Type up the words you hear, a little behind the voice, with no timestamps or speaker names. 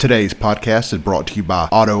Today's podcast is brought to you by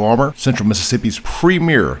Auto Armor, Central Mississippi's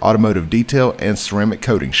premier automotive detail and ceramic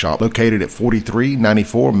coating shop, located at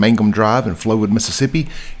 4394 Mangum Drive in Flowood, Mississippi.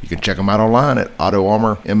 You can check them out online at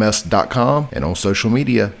autoarmorms.com and on social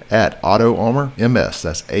media at AutoArmorMS.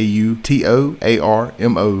 That's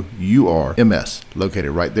AutoArmorMS, located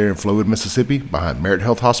right there in Flowood, Mississippi, behind Merit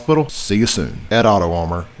Health Hospital. See you soon at Auto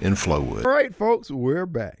Armor in Flowood. All right, folks, we're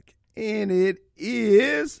back, and it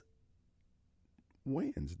is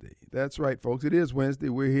Wednesday. That's right, folks. It is Wednesday.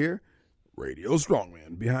 We're here, Radio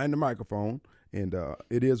Strongman, behind the microphone. And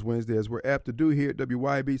it is Wednesday, as we're apt to do here at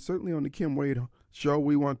WYB. Certainly on the Kim Wade Show,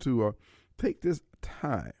 we want to take this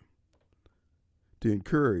time to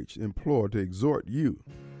encourage, implore, to exhort you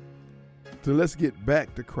to let's get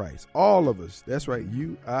back to Christ. All of us. That's right.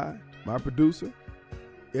 You, I, my producer,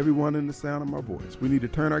 everyone in the sound of my voice. We need to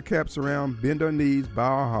turn our caps around, bend our knees,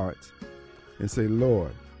 bow our hearts, and say,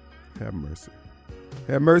 Lord, have mercy.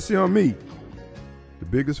 Have mercy on me, the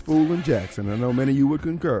biggest fool in Jackson. I know many of you would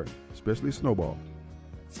concur, especially Snowball.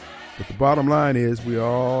 But the bottom line is we are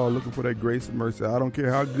all looking for that grace and mercy. I don't care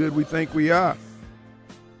how good we think we are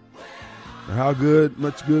or how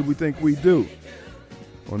much good we think we do.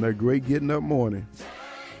 On that great getting up morning,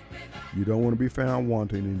 you don't want to be found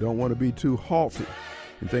wanting, and you don't want to be too haughty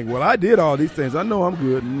and think, well, I did all these things. I know I'm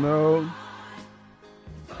good. No.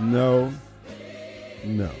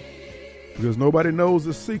 Because nobody knows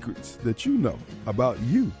the secrets that you know about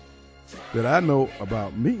you, that I know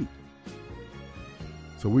about me.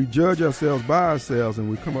 So we judge ourselves by ourselves, and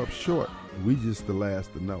we come up short. We just the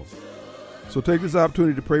last to know. So take this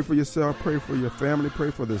opportunity to pray for yourself, pray for your family,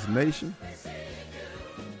 pray for this nation.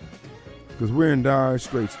 Because we're in dire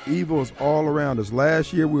straits. Evil is all around us.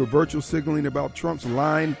 Last year we were virtual signaling about Trump's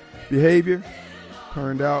lying behavior.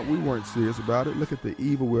 Turned out we weren't serious about it. Look at the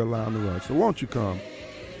evil we're allowing to run. So won't you come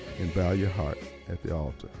and bow your heart at the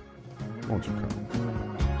altar? Won't you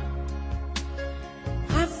come?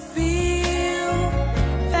 I feel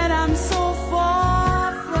that I'm so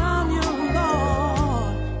far from you,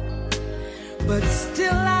 Lord, but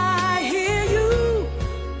still I hear you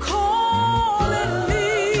calling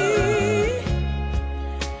me.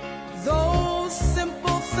 Those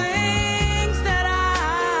simple things that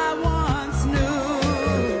I once knew,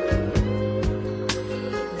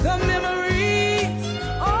 the memories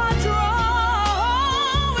are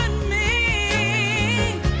drawing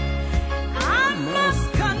me. I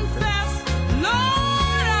must confess,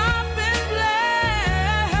 Lord, I've been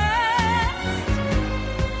blessed,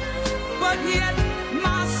 but yet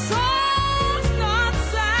my soul's not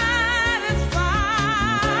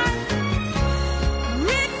satisfied.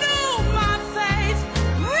 Renew my faith,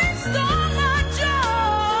 restore my joy,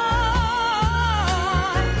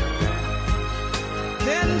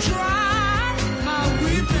 then dry my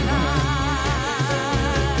weeping eyes.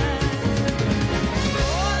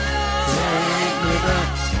 Oh Lord, take me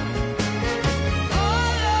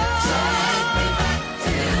back,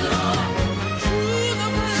 dear Lord, to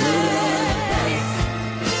the place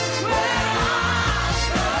where I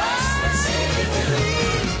first received you,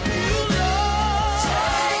 Lord.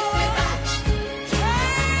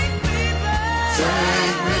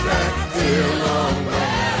 Take me back, dear Lord, where I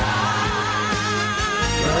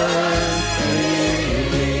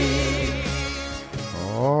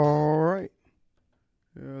All right.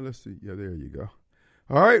 Let's see. Yeah, there you go.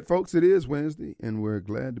 All right, folks, it is Wednesday, and we're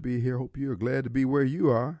glad to be here. Hope you're glad to be where you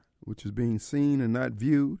are, which is being seen and not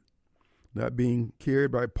viewed, not being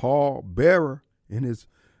carried by Paul Bearer and his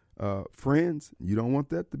friends. You don't want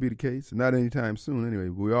that to be the case, not anytime soon anyway.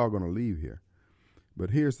 We're all going to leave here.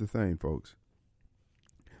 But here's the thing, folks.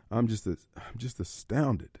 I'm just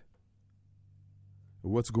astounded at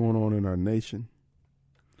what's going on in our nation.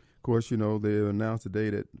 Of course, you know, they announced today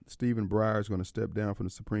that Stephen Breyer is going to step down from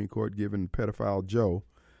the Supreme Court, giving pedophile Joe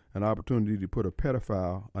an opportunity to put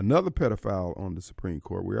another pedophile on the Supreme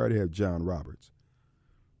Court. We already have John Roberts.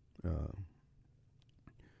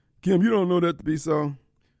 Kim, you don't know that to be so?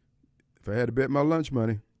 If I had to bet my lunch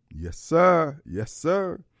money, yes, sir. Yes,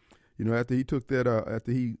 sir. You know, after he took that,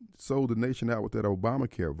 after he sold the nation out with that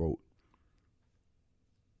Obamacare vote,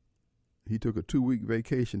 he took a 2-week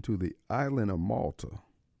vacation to the island of Malta,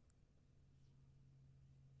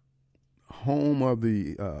 home of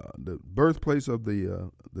the birthplace of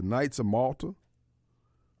the Knights of Malta.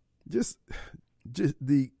 Just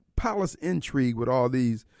the palace intrigue with all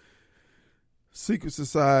these secret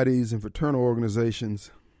societies and fraternal organizations.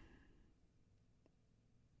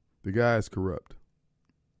 The guy is corrupt,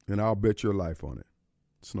 and I'll bet your life on it.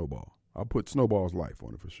 Snowball. I'll put Snowball's life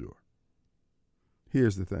on it for sure.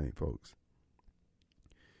 Here's the thing, folks.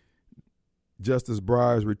 Justice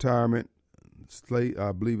Breyer's retirement,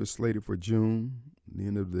 I believe it's slated for June, the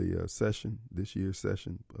end of the session, this year's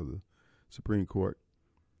session of the Supreme Court.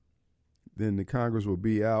 Then the Congress will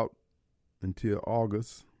be out until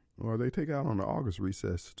August, or they take out on the August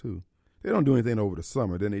recess too. They don't do anything over the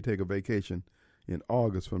summer. Then they take a vacation in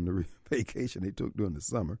August from the vacation they took during the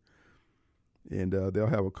summer. And they'll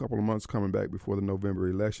have a couple of months coming back before the November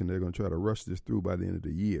election. They're going to try to rush this through by the end of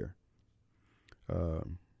the year. Of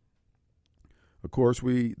course,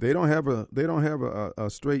 they don't have a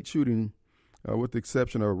straight shooting, with the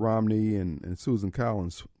exception of Romney and Susan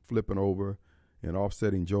Collins flipping over and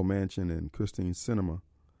offsetting Joe Manchin and Christine Sinema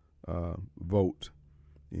vote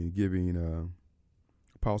and giving a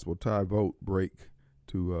possible tie vote break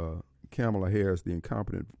to Kamala Harris, the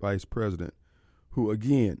incompetent vice president, who,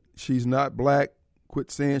 again, she's not black.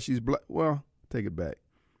 Quit saying she's black. Well, take it back.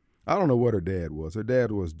 I don't know what her dad was. Her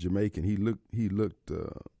dad was Jamaican. He looked. I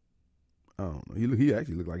don't know. He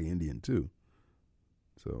actually looked like an Indian too.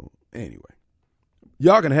 So anyway,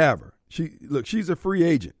 y'all can have her. She's a free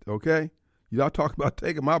agent. Okay, y'all talk about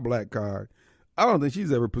taking my black card. I don't think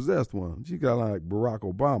she's ever possessed one. She got like Barack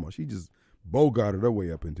Obama. She just bogarted her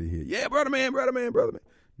way up into here. Yeah, brother man.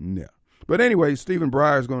 No. But anyway, Stephen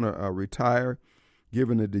Breyer is going to retire,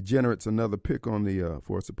 giving the degenerates another pick on the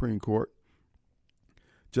for Supreme Court.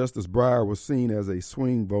 Justice Breyer was seen as a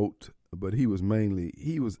swing vote, but he was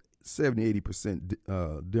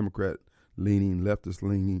 70-80% Democrat leaning, leftist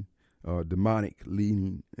leaning, demonic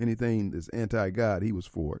leaning. Anything that's anti-God, he was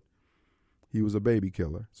for it. He was a baby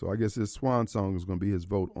killer. So I guess his swan song is going to be his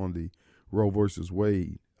vote on the Roe versus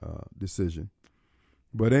Wade decision.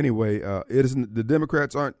 But anyway, it isn't. The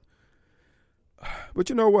Democrats aren't. But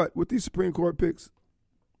you know what? With these Supreme Court picks,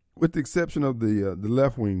 with the exception of the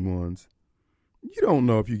left-wing ones, you don't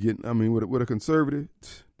know if you get. I mean, with a conservative,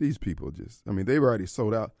 these people just. I mean, they've already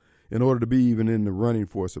sold out. In order to be even in the running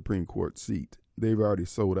for a Supreme Court seat, they've already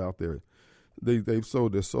sold out their. They've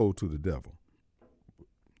sold their soul to the devil.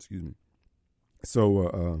 Excuse me.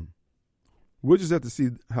 So we'll just have to see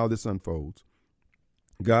how this unfolds.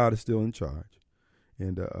 God is still in charge,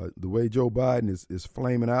 and the way Joe Biden is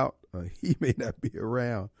flaming out, he may not be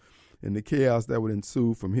around, and the chaos that would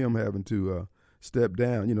ensue from him having to step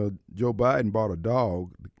down. You know, Joe Biden bought a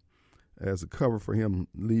dog as a cover for him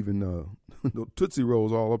leaving Tootsie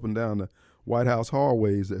Rolls all up and down the White House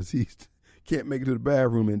hallways as he can't make it to the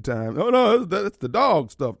bathroom in time. Oh, no, that's the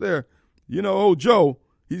dog stuff there. You know, old Joe,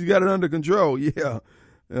 he's got it under control. Yeah.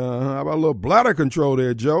 How about a little bladder control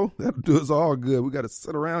there, Joe? That'll do us all good. We got to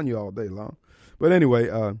sit around you all day long. But anyway,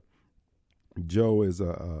 Joe is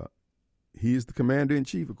he's the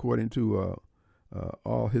commander-in-chief according to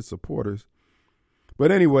all his supporters. But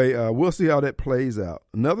anyway, we'll see how that plays out.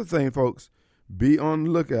 Another thing, folks, be on the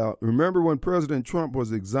lookout. Remember when President Trump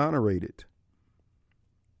was exonerated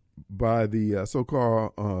by the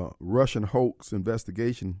so-called Russian hoax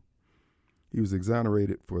investigation? He was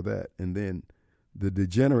exonerated for that. And then the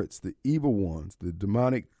degenerates, the evil ones, the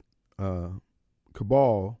demonic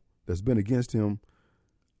cabal that's been against him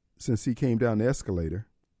since he came down the escalator,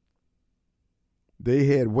 they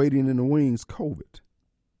had waiting in the wings COVID.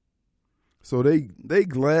 So they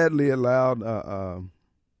gladly allowed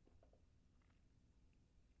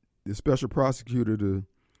the special prosecutor to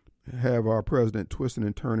have our president twisting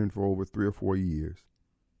and turning for over 3 or 4 years.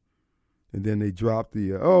 And then they dropped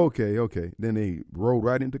the, okay. Then they rolled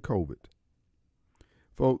right into COVID.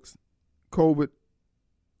 Folks, COVID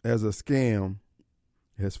as a scam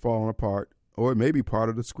has fallen apart, or it may be part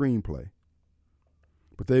of the screenplay.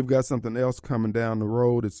 But they've got something else coming down the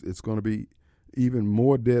road. It's going to be even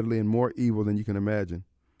more deadly and more evil than you can imagine.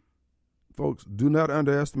 Folks, do not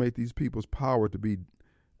underestimate these people's power to be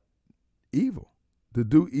evil, to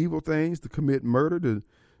do evil things, to commit murder, to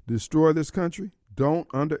destroy this country. Don't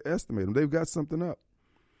underestimate them. They've got something up.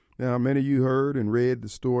 Now, many of you heard and read the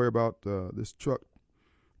story about this truck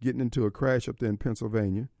getting into a crash up there in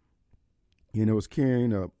Pennsylvania. And it was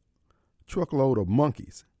carrying a truckload of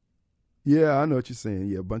monkeys. Yeah, I know what you're saying.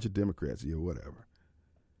 Yeah, a bunch of Democrats. Yeah, whatever.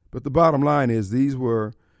 But the bottom line is these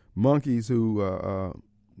were monkeys who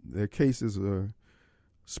their cases are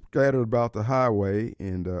scattered about the highway,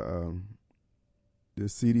 and the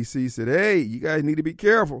CDC said, hey, you guys need to be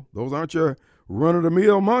careful. Those aren't your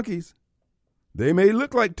run-of-the-mill monkeys. They may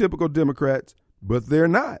look like typical Democrats, but they're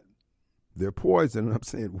not. They're poison. And I'm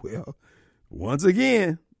saying, well, once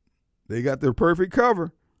again, they got their perfect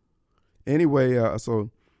cover. Anyway,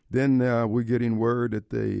 so then we're getting word that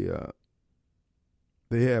they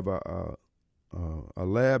have a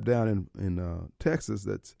lab down in Texas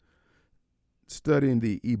that's studying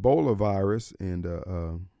the Ebola virus, and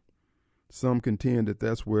some contend that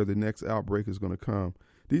that's where the next outbreak is going to come.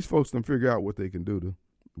 These folks can figure out what they can do to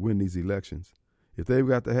win these elections. If they've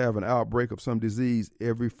got to have an outbreak of some disease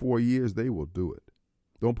every 4 years, they will do it.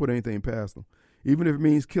 Don't put anything past them, even if it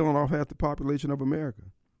means killing off half the population of America.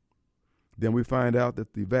 Then we find out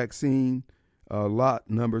that the vaccine lot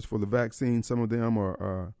numbers for the vaccine, some of them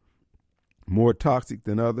are more toxic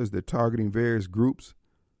than others. They're targeting various groups.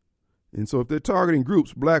 And so if they're targeting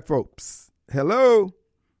groups, black folks, hello,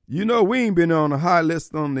 you know we ain't been on a high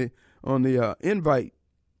list on the invite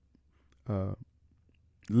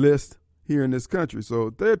list here in this country. So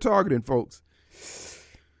if they're targeting folks,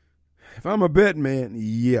 if I'm a bet man,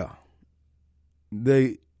 yeah,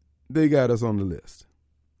 they got us on the list.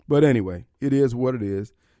 But anyway, it is what it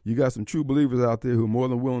is. You got some true believers out there who are more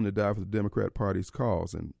than willing to die for the Democrat Party's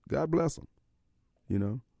cause, and God bless them. You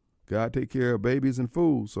know, God take care of babies and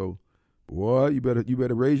fools. So, boy, you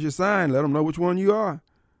better raise your sign. Let them know which one you are.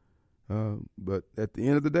 But at the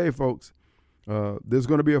end of the day, folks, there's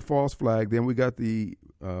going to be a false flag. Then we got the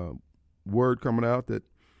word coming out that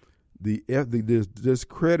the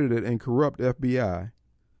discredited and corrupt FBI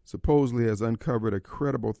supposedly has uncovered a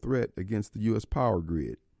credible threat against the U.S. power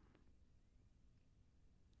grid.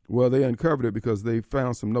 Well, they uncovered it because they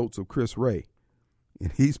found some notes of Chris Wray,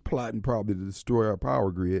 and he's plotting probably to destroy our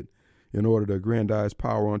power grid in order to aggrandize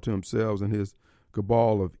power unto himself and his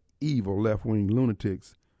cabal of evil left-wing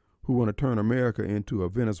lunatics who want to turn America into a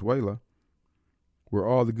Venezuela, where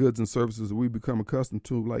all the goods and services that we become accustomed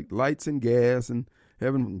to, like lights and gas and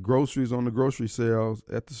having groceries on the grocery shelves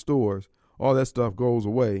at the stores, all that stuff goes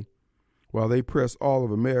away while they press all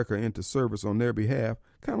of America into service on their behalf,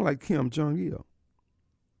 kind of like Kim Jong-il.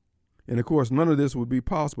 And, of course, none of this would be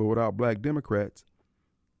possible without black Democrats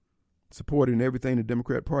supporting everything the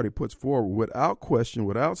Democrat Party puts forward without question,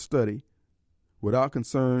 without study, without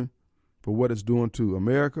concern for what it's doing to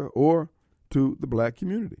America or to the black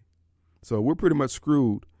community. So we're pretty much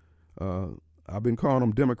screwed. I've been calling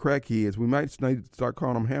them Democrat heads. We might need to start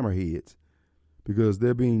calling them hammerheads because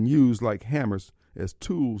they're being used like hammers as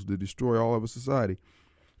tools to destroy all of our society.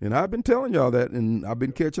 And I've been telling y'all that, and I've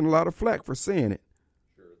been catching a lot of flack for saying it.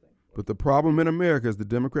 But the problem in America is the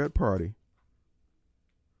Democrat Party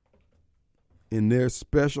in their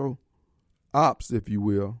special ops, if you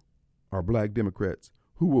will, are black Democrats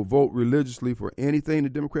who will vote religiously for anything the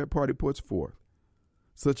Democrat Party puts forth,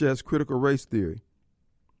 such as critical race theory.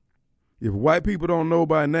 If white people don't know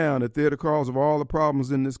by now that they're the cause of all the problems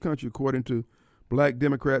in this country, according to black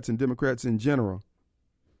Democrats and Democrats in general,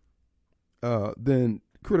 then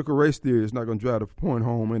critical race theory is not going to drive the point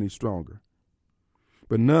home any stronger.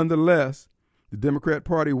 But nonetheless, the Democrat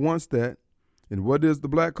Party wants that. And what does the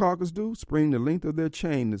Black Caucus do? Spring the length of their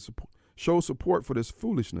chain to show support for this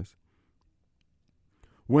foolishness.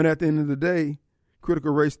 When at the end of the day,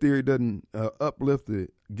 critical race theory doesn't uplift the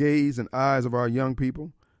gaze and eyes of our young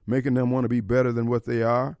people, making them want to be better than what they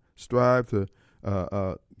are, strive to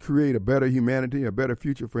create a better humanity, a better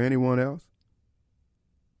future for anyone else,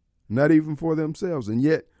 not even for themselves. And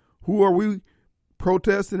yet, who are we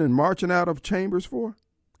protesting and marching out of chambers for?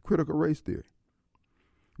 Critical race theory.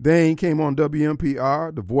 They ain't came on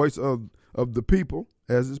WMPR, the voice of the people,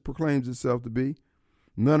 as it proclaims itself to be.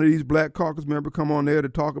 None of these Black Caucus members come on there to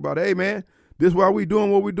talk about, hey, man, this is why we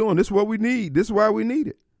doing what we're doing. This is what we need. This is why we need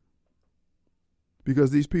it. Because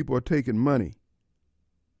these people are taking money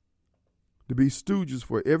to be stooges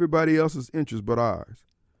for everybody else's interests but ours.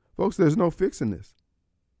 Folks, there's no fixing this.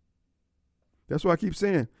 That's why I keep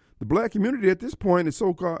saying the black community at this point is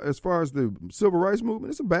so-called, as far as the civil rights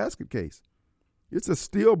movement, it's a basket case. It's a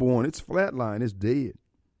stillborn. It's flatline. It's dead.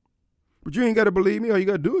 But you ain't got to believe me. All you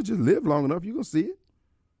got to do is just live long enough. You're going to see it.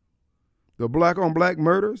 The black-on-black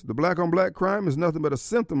murders, the black-on-black crime is nothing but a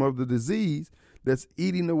symptom of the disease that's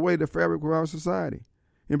eating away the fabric of our society,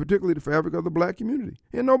 and particularly the fabric of the black community.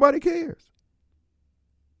 And nobody cares.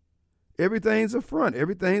 Everything's a front.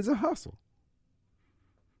 Everything's a hustle.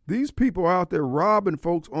 These people are out there robbing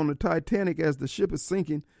folks on the Titanic as the ship is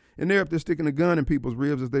sinking, and they're up there sticking a gun in people's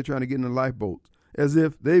ribs as they're trying to get in the lifeboats, as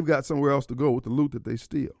if they've got somewhere else to go with the loot that they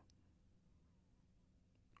steal.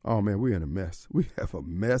 Oh, man, we're in a mess. We have a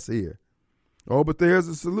mess here. Oh, but there's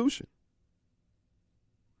a solution.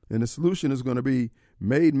 And the solution is going to be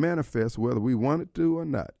made manifest whether we want it to or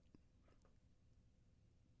not.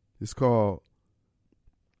 It's called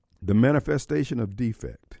the manifestation of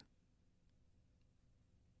defect.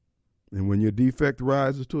 And when your defect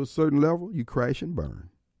rises to a certain level, you crash and burn.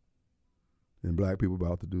 And black people are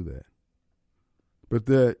about to do that. But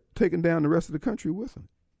they're taking down the rest of the country with them.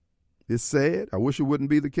 It's sad. I wish it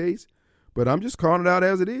wouldn't be the case. But I'm just calling it out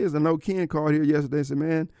as it is. I know Ken called here yesterday and said,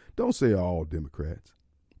 man, don't say all Democrats.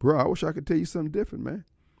 Bro, I wish I could tell you something different, man.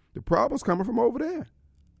 The problem's coming from over there.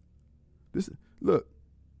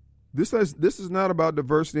 This is not about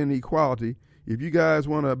diversity and equality. If you guys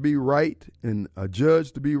want to be right and a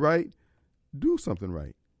judge to be right, do something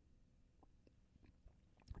right.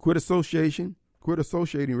 Quit associating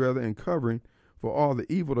and covering for all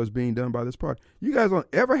the evil that's being done by this party. You guys don't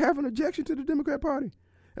ever have an objection to the Democrat Party?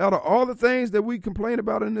 Out of all the things that we complain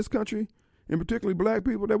about in this country, and particularly black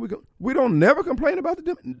people, that we don't never complain about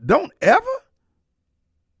the don't ever?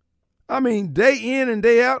 I mean, day in and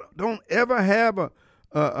day out, don't ever have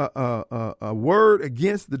a word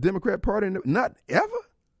against the Democrat Party? Not ever?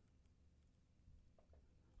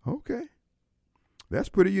 Okay. That's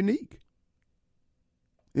pretty unique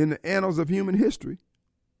in the annals of human history.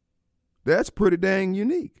 That's pretty dang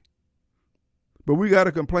unique. But we got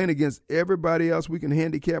to complain against everybody else. We can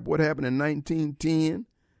handicap what happened in 1910,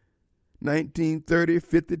 1930,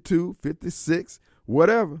 52, 56,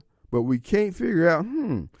 whatever. But we can't figure out,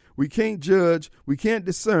 we can't judge, we can't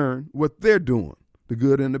discern what they're doing, the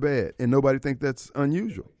good and the bad. And nobody thinks that's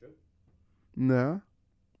unusual. No.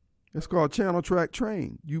 It's called channel track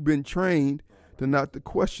train. You've been trained to not to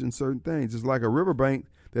question certain things. It's like a riverbank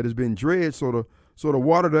that has been dredged so the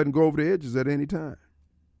water doesn't go over the edges at any time.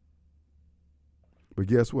 But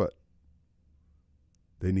guess what?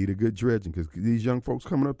 They need a good dredging because these young folks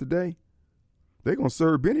coming up today, they're going to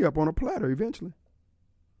serve Benny up on a platter eventually.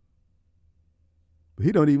 But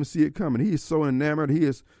he don't even see it coming. He is so enamored. He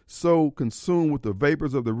is so consumed with the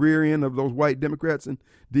vapors of the rear end of those white Democrats in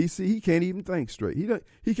D.C., he can't even think straight. He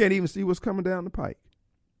can't even see what's coming down the pike.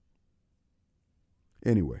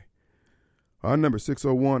 Anyway, our number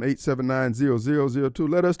 601-879-0002.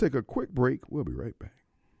 Let us take a quick break. We'll be right back.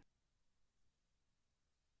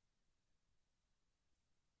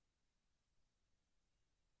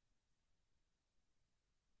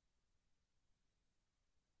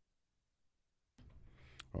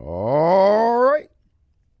 All right.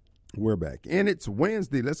 We're back. And it's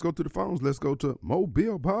Wednesday. Let's go to the phones. Let's go to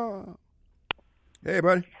Mobile Bob. Hey,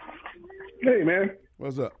 buddy. Hey, man.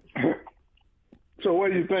 What's up? So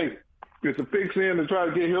what do you think? It's a fix-in to try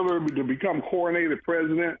to get Hillary to become coronated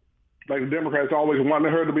president, like the Democrats always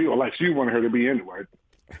wanted her to be, or like she wanted her to be anyway,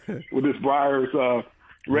 with this Breyer's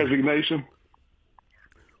resignation?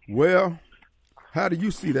 Well, how do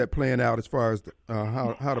you see that playing out as far as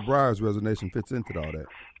how the Breyer's resignation fits into all that?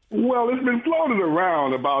 Well, it's been floated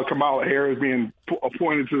around about Kamala Harris being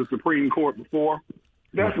appointed to the Supreme Court before.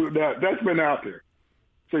 That's been out there.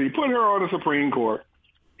 So you put her on the Supreme Court,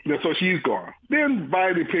 so she's gone. Then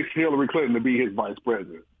Biden picks Hillary Clinton to be his vice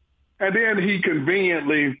president. And then he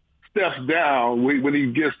conveniently steps down when he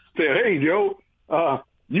just said, hey, Joe,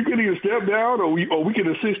 you can either step down or we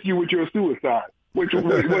can assist you with your suicide. What's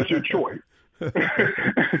your choice?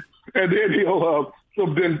 And then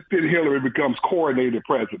then Hillary becomes coronated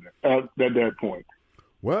president at that point.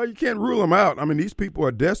 Well, you can't rule them out. I mean, these people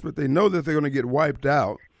are desperate. They know that they're going to get wiped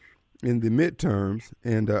out in the midterms.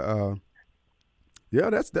 And, yeah,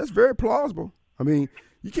 that's very plausible. I mean,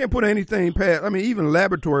 you can't put anything past. I mean, even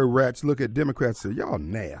laboratory rats look at Democrats and say, y'all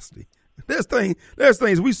nasty. There's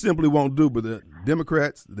things we simply won't do, but the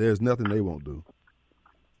Democrats, there's nothing they won't do.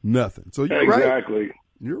 Nothing. So you're right. Exactly.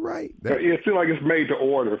 You're right. It feels like it's made to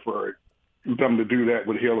order for them to do that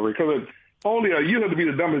with Hillary, because you have to be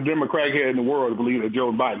the dumbest Democrat head in the world to believe that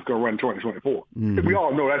Joe Biden's going to run 2024. Mm-hmm. We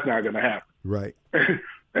all know that's not going to happen. Right.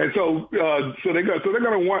 And so they're going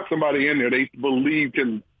to want somebody in there they believe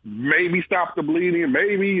can maybe stop the bleeding,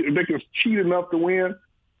 maybe they can cheat enough to win.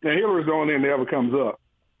 And Hillary's the only thing that ever comes up.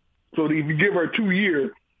 So if you give her 2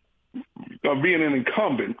 years of being an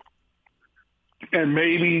incumbent, and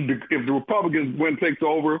maybe if the Republicans takes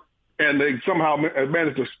over and they somehow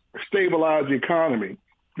manage to stabilize the economy,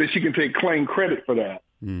 then she can claim credit for that.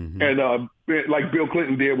 Mm-hmm. And like Bill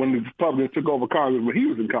Clinton did when the Republicans took over Congress when he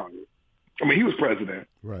was in Congress. I mean, he was president.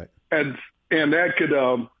 Right. And that could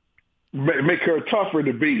make her tougher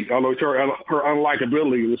to beat, although her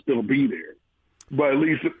unlikability will still be there. But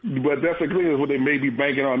that's what they may be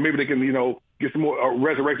banking on. Maybe they can, get some more,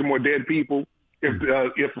 resurrect some more dead people.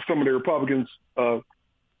 If some of the Republicans, their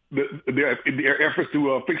efforts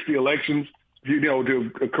to fix the elections, to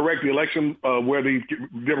correct the election where the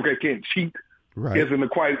Democrats can't cheat, right, isn't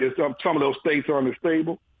quite. Some of those states are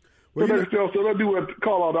unstable. Well, so they'll do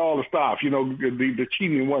call out all the stuff, the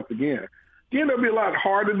cheating once again. Then it'll be a lot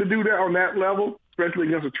harder to do that on that level, especially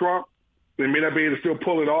against Trump. They may not be able to still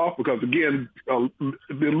pull it off because, again, it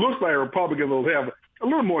looks like Republicans will have a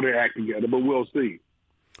little more to act together, but we'll see.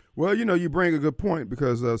 Well, you bring a good point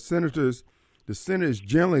because the Senate is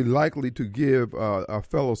generally likely to give a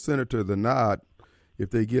fellow senator the nod if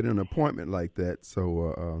they get an appointment like that.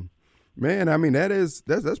 So, Man, I mean that's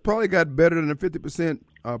probably got better than a 50%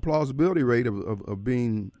 plausibility rate of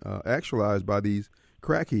being actualized by these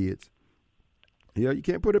crackheads. Yeah, you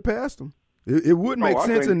can't put it past them. It would make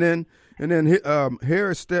sense, and then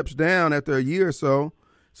Harris steps down after a year or so.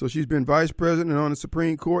 So she's been vice president on the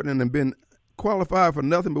Supreme Court and then been qualified for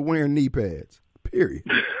nothing but wearing knee pads. Period.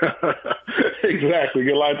 Exactly.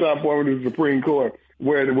 Get a lifetime appointment to the Supreme Court.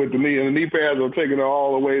 Wearing it with the knee, and the knee pads are taking her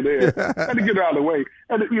all the way there. Had to get her out of the way.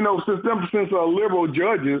 And, since liberal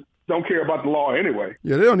judges don't care about the law anyway.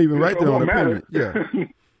 Yeah, they don't even write their own opinion. Yeah.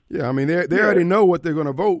 Yeah, I mean, they already know what they're going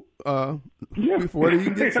to vote before they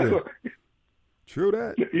even get there. True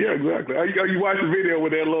that. Yeah, exactly. You watch the video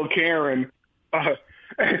with that little Karen.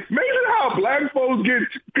 Imagine how black folks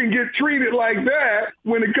can get treated like that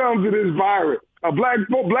when it comes to this virus. Black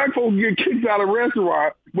folks get kicked out of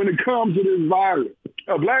restaurants when it comes to this virus.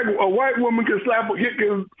 A white woman can slap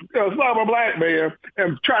a black man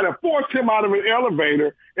and try to force him out of an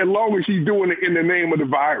elevator as long as she's doing it in the name of the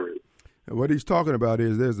virus. And what he's talking about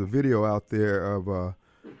is there's a video out there of a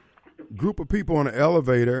group of people on an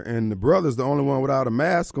elevator, and the brother's the only one without a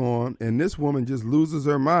mask on, and this woman just loses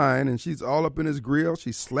her mind, and she's all up in his grill.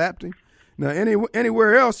 She slapped him. Now,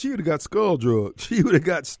 anywhere else, she would have got skull drugged. She would have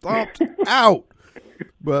got stomped out.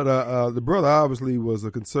 But the brother obviously was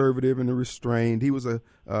a conservative and a restrained. What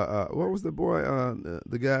was the boy,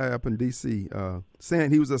 the guy up in D.C.?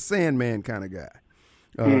 He was a Sandman kind of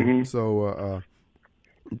guy. So,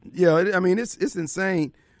 I mean, it's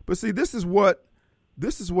insane. But see, this is what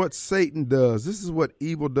Satan does. This is what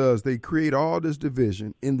evil does. They create all this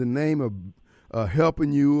division in the name of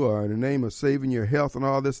helping you or in the name of saving your health and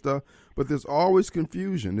all this stuff. But there's always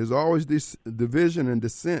confusion. There's always this division and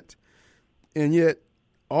dissent. And yet,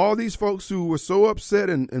 all these folks who were so upset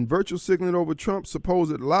and virtual signaling over Trump's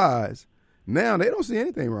supposed lies, now they don't see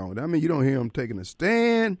anything wrong with it. I mean, you don't hear them taking a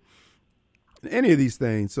stand, any of these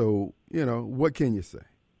things. So, what can you say?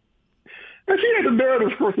 And she had the nerve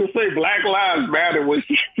to say Black Lives Matter when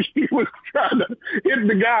she was trying to hit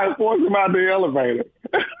the guy and force him out the elevator.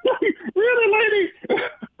 Really, lady?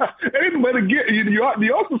 But again,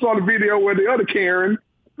 you also saw the video where the other Karen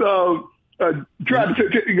tried to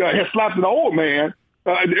had slapped an old man.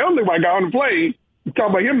 The elderly white guy on the plane, talking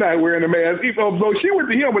about him not wearing a mask. So she went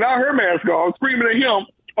to him without her mask on, screaming at him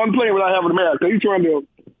on the plane without having a mask. So he's trying to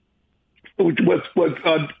took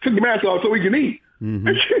the mask off so he can eat. Mm-hmm.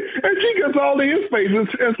 And she gets all in his face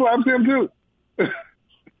and slaps him too.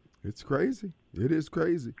 It's crazy. It is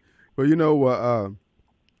crazy. Well,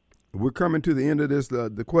 we're coming to the end of this.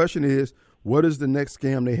 The question is, what is the next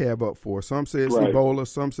scam they have up for? Some say it's Ebola.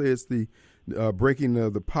 Some say it's the breaking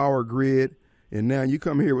of the power grid. And now you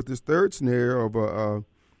come here with this third snare of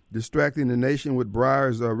distracting the nation with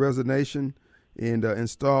Breyer's resignation and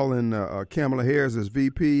installing Kamala Harris as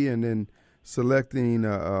VP and then selecting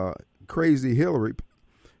crazy Hillary.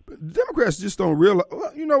 But Democrats just don't realize,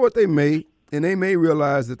 you know what they may, and they may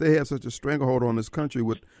realize that they have such a stranglehold on this country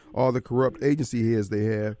with all the corrupt agency heads they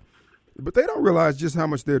have. But they don't realize just how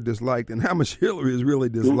much they're disliked and how much Hillary is really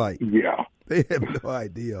disliked. Yeah. They have no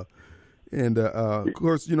idea. And, of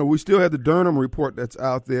course, we still have the Durham report that's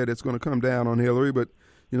out there that's going to come down on Hillary. But,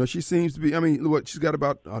 she seems to be, she's got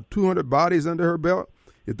about 200 bodies under her belt.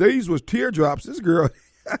 If these was teardrops, this girl,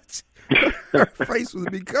 her face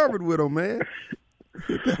would be covered with them, man.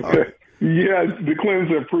 Yeah, the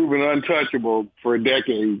Clintons have proven untouchable for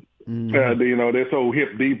decades. Mm-hmm. They're so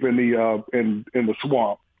hip deep in the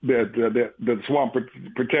swamp that the swamp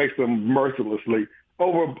protects them mercilessly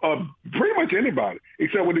over pretty much anybody,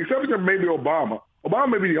 except with the exception of maybe Obama.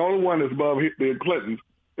 Obama may be the only one that's above the Clintons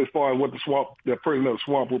as far as what the person of the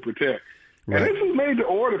swamp will protect. Right. And this is made to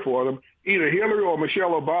order for them, either Hillary or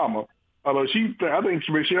Michelle Obama. Although I think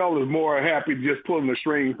Michelle is more happy just pulling the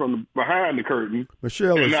string from behind the curtain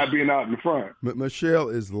and not being out in the front. Michelle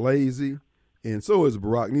is lazy, and so is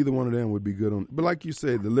Barack. Neither one of them would be good on. But like you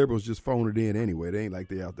said, the liberals just phone it in anyway. They ain't like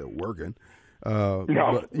they out there working. No.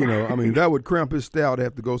 But, that would cramp his style to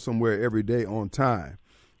have to go somewhere every day on time.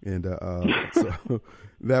 And so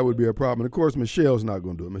that would be a problem. And, of course, Michelle's not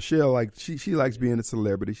going to do it. Michelle, she likes being a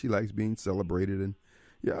celebrity. She likes being celebrated. And,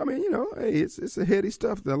 yeah, hey, it's a heady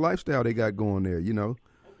stuff, the lifestyle they got going there,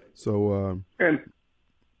 So and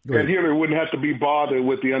Hillary wouldn't have to be bothered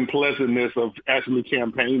with the unpleasantness of actually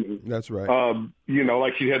campaigning. That's right.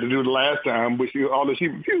 Like she had to do the last time, which she did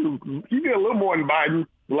a little more than Biden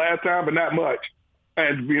the last time, but not much.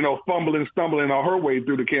 And fumbling, stumbling on her way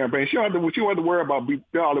through the campaign. She don't have to worry about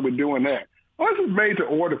Hollywood doing that. Well, this is made to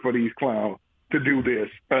order for these clowns to do this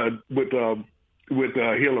with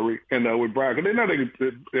Hillary and with Barack. They know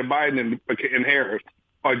that Biden and Harris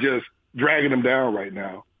are just dragging them down right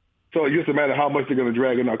now. So it's just a matter of how much they're going to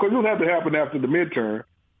drag it out. Because it'll have to happen after the midterm.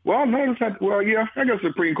 Well, no, yeah, I guess the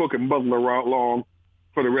Supreme Court can muddle around long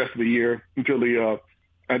for the rest of the year until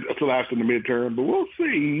after the midterm. But we'll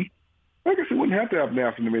see. I guess it wouldn't have to happen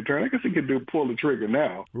after the midterm. I guess they could pull the trigger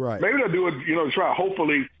now. Right. Maybe they'll do it, to try.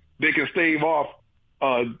 Hopefully they can stave off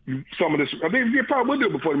some of this. I think they probably will do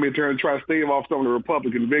it before the midterm, try to stave off some of the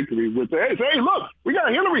Republican victory with say, look, we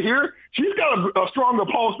got Hillary here. She's got a stronger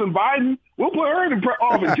pulse than Biden. We'll put her in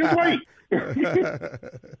office. Just wait.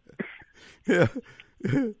 Yeah.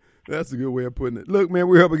 That's a good way of putting it. Look, man,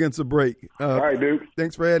 we're up against a break. All right, dude.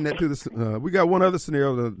 Thanks for adding that to this. We got one other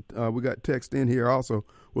scenario that we got text in here also.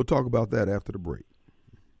 We'll talk about that after the break.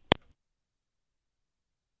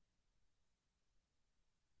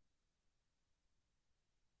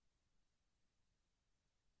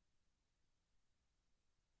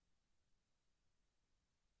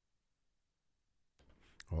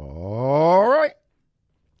 All right.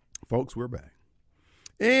 Folks, we're back.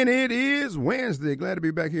 And it is Wednesday. Glad to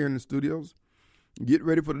be back here in the studios. Get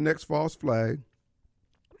ready for the next false flag.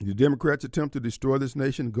 The Democrats' attempt to destroy this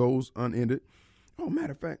nation goes unended. Oh,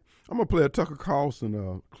 matter of fact, I'm going to play a Tucker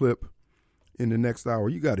Carlson clip in the next hour.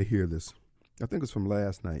 You got to hear this. I think it's from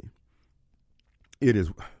last night. It is.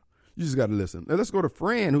 You just got to listen. Now, let's go to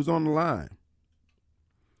Fran, who's on the line.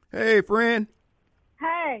 Hey, Fran.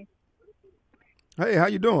 Hey. Hey, how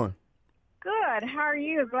you doing? Good. How are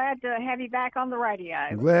you? Glad to have you back on the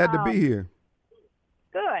radio. Glad to be here.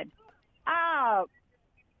 Good. I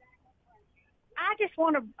just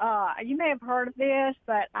want to, you may have heard of this,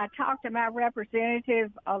 but I talked to my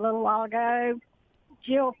representative a little while ago,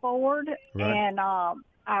 Jill Ford, right. And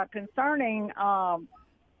concerning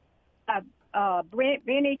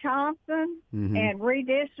Benny Thompson and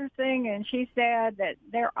redistricting, and she said that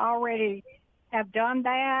they're already have done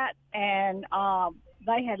that, and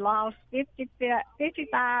they had lost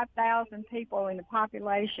 55,000 people in the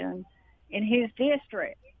population in his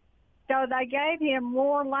district. So they gave him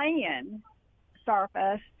more land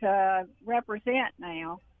surface to represent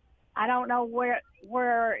now. I don't know where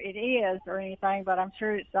it is or anything, but I'm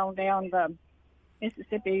sure it's on down the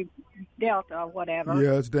Mississippi Delta or whatever.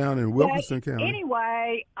 Yeah, it's down in Wilkinson County.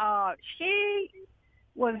 Anyway, she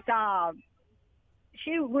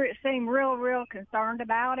seemed real concerned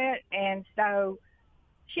about it, and so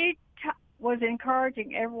she was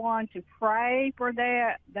encouraging everyone to pray for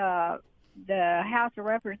the House of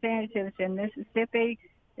Representatives in Mississippi,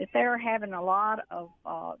 that they're having a lot of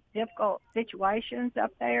difficult situations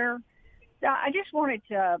up there. So I just wanted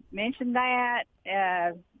to mention that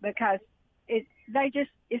because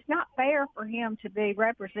it's not fair for him to be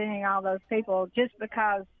representing all those people just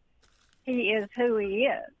because he is who he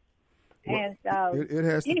is. Well, and so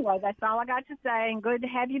anyway, that's all I got to say, and good to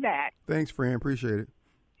have you back. Thanks, Fran. Appreciate it.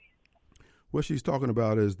 What she's talking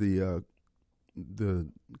about is the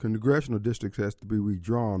congressional districts has to be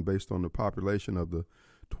redrawn based on the population of the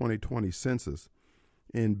 2020 census.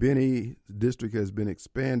 And Benny district has been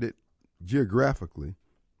expanded geographically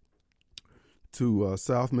to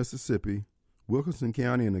South Mississippi, Wilkinson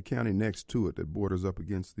County, and the county next to it that borders up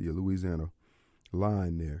against the Louisiana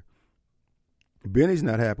line there. Benny's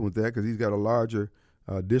not happy with that because he's got a larger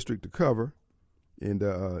district to cover, and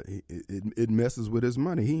it messes with his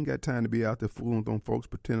money. He ain't got time to be out there fooling on folks,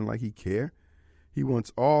 pretending like he care. He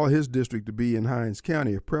wants all his district to be in Hinds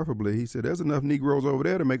County, preferably. He said there's enough Negroes over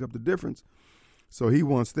there to make up the difference. So he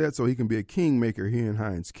wants that so he can be a kingmaker here in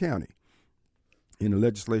Hinds County. And the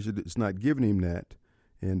legislature is not giving him that.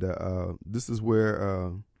 And this is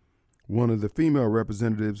where one of the female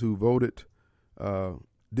representatives who voted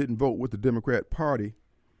didn't vote with the Democrat Party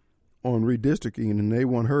on redistricting, and they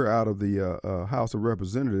want her out of the House of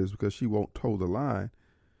Representatives because she won't toe the line.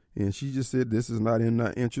 And she just said this is not in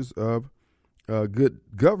the interest of good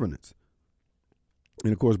governance.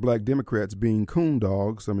 And, of course, black Democrats being coon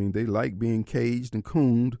dogs, I mean, they like being caged and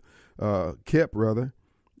cooned, kept, rather,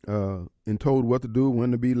 and told what to do,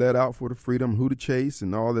 when to be let out for the freedom, who to chase,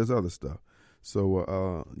 and all this other stuff.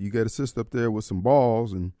 So you got a sister up there with some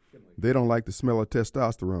balls, and they don't like the smell of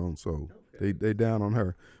testosterone, so they down on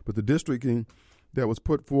her. But the districting that was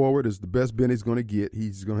put forward is the best Benny's going to get.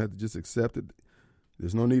 He's going to have to just accept it.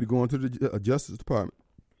 There's no need to go into the Justice Department,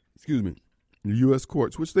 the U.S.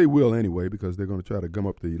 courts, which they will anyway because they're going to try to gum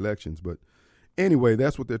up the elections. But anyway,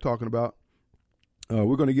 that's what they're talking about.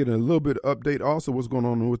 We're going to get a little bit of update also what's going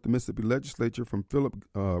on with the Mississippi legislature from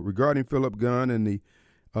regarding Philip Gunn and the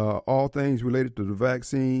all things related to the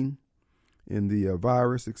vaccine and the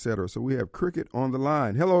virus, etc. So we have Cricket on the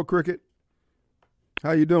line. Hello, Cricket.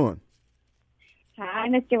 How you doing? Hi,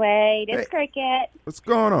 Mr. Wade. It's Cricket. What's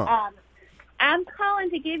going on? I'm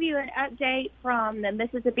calling to give you an update from the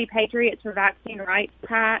Mississippi Patriots for Vaccine Rights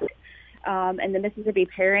PAC and the Mississippi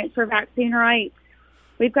Parents for Vaccine Rights.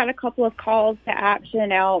 We've got a couple of calls to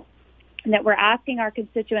action out that we're asking our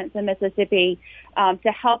constituents in Mississippi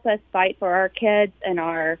to help us fight for our kids and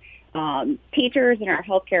our teachers and our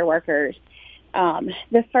healthcare workers.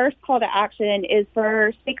 The first call to action is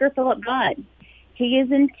for Speaker Philip Gunn. He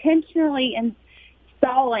is intentionally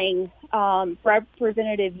installing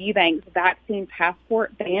Representative Eubanks' vaccine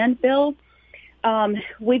passport ban bill.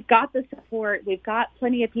 We've got the support. We've got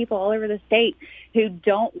plenty of people all over the state who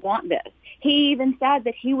don't want this. He even said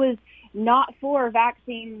that he was not for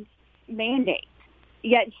vaccine mandates,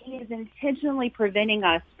 yet he is intentionally preventing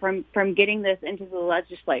us from getting this into the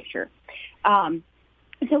legislature. So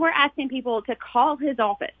we're asking people to call his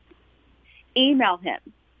office, email him.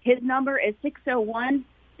 His number is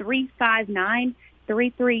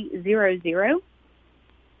 601-359-3300.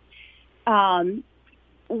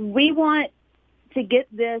 We want to get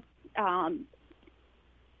this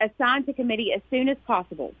assigned to committee as soon as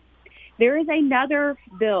possible. There is another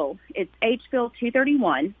bill. It's H. Bill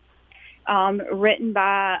 231, written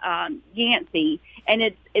by Yancey, and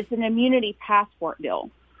it's an immunity passport bill.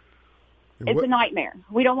 It's a nightmare.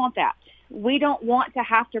 We don't want that. We don't want to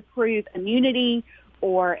have to prove immunity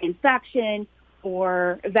or infection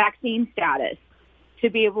or vaccine status to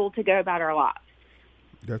be able to go about our lives.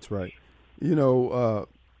 That's right. You know,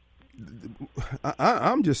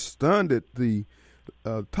 I'm just stunned at the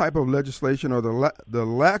type of legislation or the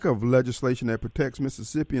lack of legislation that protects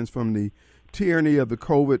Mississippians from the tyranny of the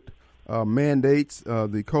COVID mandates,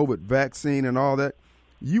 the COVID vaccine and all that.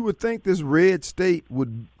 You would think this red state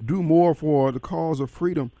would do more for the cause of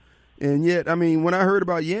freedom. And yet, I mean, when I heard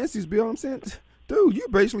about Yancey's bill, I'm saying, dude, you're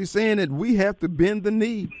basically saying that we have to bend the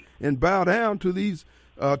knee and bow down to these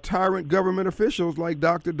tyrant government officials like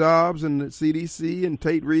Dr. Dobbs and the CDC and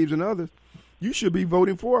Tate Reeves and others. You should be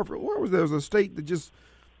voting for it. There was a state that just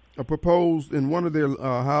proposed in one of their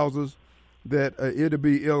houses that it'd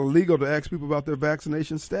be illegal to ask people about their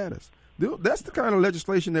vaccination status. That's the kind of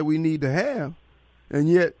legislation that we need to have. And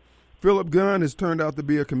yet, Philip Gunn has turned out to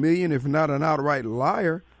be a chameleon, if not an outright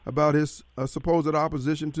liar, about his supposed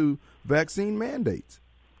opposition to vaccine mandates.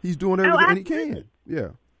 He's doing everything he can.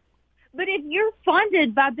 Yeah. But if you're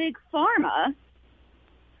funded by Big Pharma,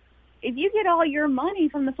 if you get all your money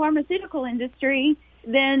from the pharmaceutical industry,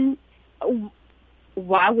 then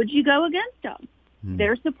why would you go against them?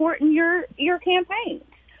 They're supporting your campaign.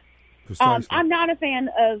 I'm not a fan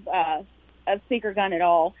of Speaker Gunn at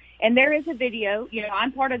all. And there is a video. You know,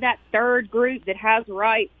 I'm part of that third group that has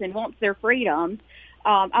rights and wants their freedoms.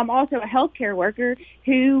 I'm also a healthcare worker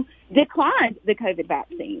who declined the COVID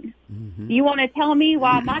vaccine. You want to tell me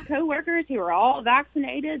why my coworkers who are all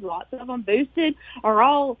vaccinated, lots of them boosted, are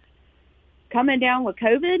all coming down with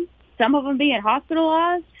COVID? Some of them being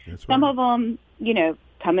hospitalized. Some of them, you know,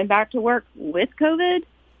 coming back to work with COVID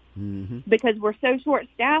because we're so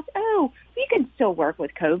short-staffed. Oh, you can still work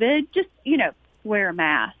with COVID. Just, you know, wear a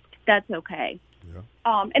mask. That's okay. Yeah.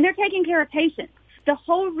 And they're taking care of patients. The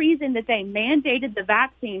whole reason that they mandated the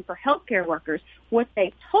vaccine for healthcare workers, what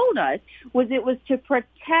they told us was it was to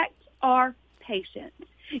protect our patients.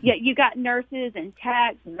 Yet you got nurses and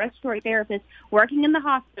techs and respiratory therapists working in the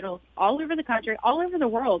hospitals all over the country, all over the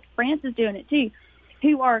world. France is doing it too,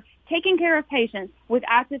 who are taking care of patients with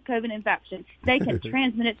active COVID infection. They can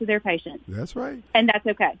transmit it to their patients. That's right. And that's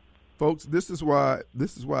okay. Folks, this is why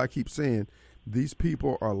I keep saying these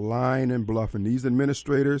people are lying and bluffing. These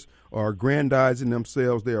administrators are aggrandizing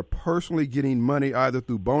themselves. They are personally getting money either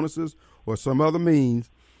through bonuses or some other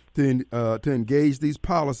means to engage these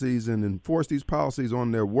policies and enforce these policies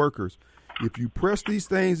on their workers. If you press these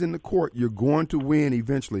things in the court, you're going to win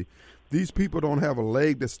eventually. These people don't have a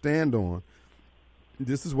leg to stand on.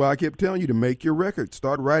 This is why I kept telling you to make your record.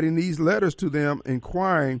 Start writing these letters to them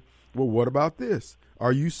inquiring, well, what about this?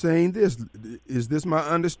 Are you saying this? Is this my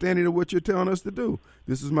understanding of what you're telling us to do?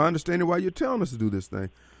 This is my understanding why you're telling us to do this thing.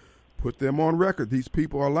 Put them on record. These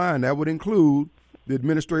people are lying. That would include the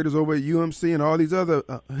administrators over at UMC and all these other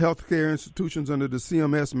healthcare institutions under the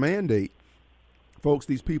CMS mandate. Folks,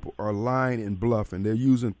 these people are lying and bluffing. They're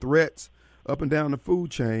using threats up and down the food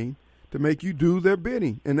chain to make you do their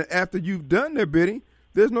bidding. And after you've done their bidding,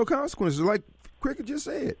 there's no consequences. Like Cricket just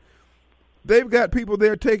said. They've got people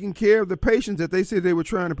there taking care of the patients that they said they were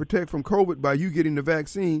trying to protect from COVID by you getting the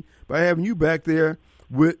vaccine, by having you back there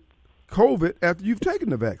with COVID after you've taken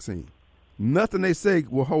the vaccine. Nothing they say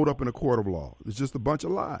will hold up in a court of law. It's just a bunch of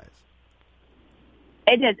lies.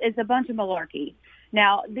 It is. It's a bunch of malarkey.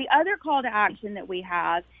 Now, the other call to action that we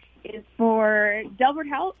have is for Delbert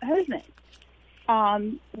Hosemann.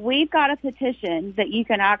 We've got a petition that you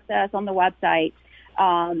can access on the website.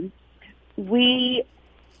 We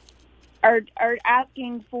are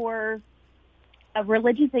asking for a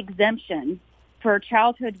religious exemption for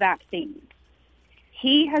childhood vaccines.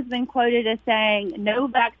 He has been quoted as saying no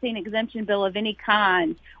vaccine exemption bill of any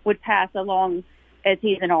kind would pass along as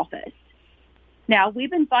he's in office. Now, we've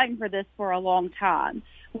been fighting for this for a long time.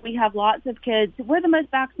 We have lots of kids. We're the most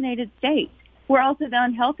vaccinated state. We're also the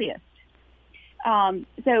unhealthiest.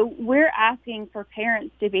 So we're asking for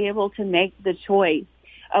parents to be able to make the choice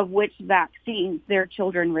of which vaccines their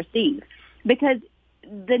children receive, because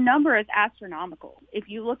the number is astronomical. If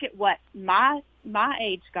you look at what my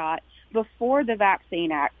age got before the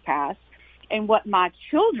Vaccine Act passed and what my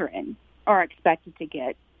children are expected to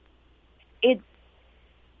get, it's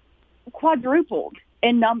quadrupled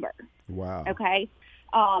in number. Wow. Okay?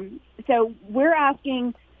 So we're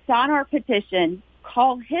asking, sign our petition,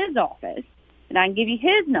 call his office, and I can give you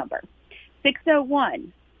his number,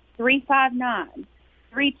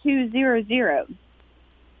 601-359-3200.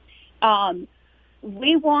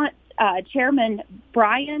 We want Chairman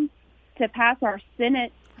Bryan to pass our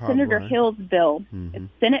Senator Hill's bill, it's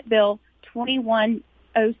Senate Bill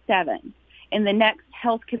 2107, in the next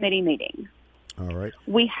Health Committee meeting. All right.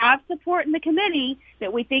 We have support in the committee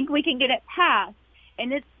that we think we can get it passed,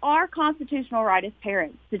 and it's our constitutional right as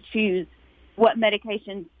parents to choose what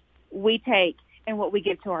medications we take and what we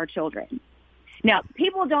give to our children. Now,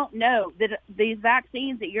 people don't know that these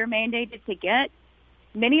vaccines that you're mandated to get,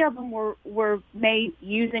 many of them were made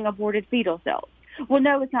using aborted fetal cells. Well,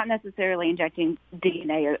 no, it's not necessarily injecting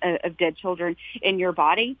DNA of dead children in your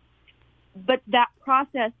body, but that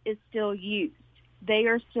process is still used. They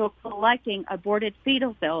are still collecting aborted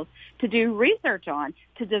fetal cells to do research on,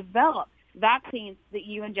 to develop vaccines that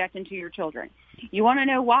you inject into your children. You want to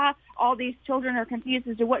know why all these children are confused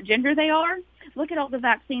as to what gender they are? Look at all the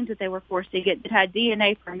vaccines that they were forced to get that had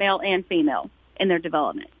DNA for male and female in their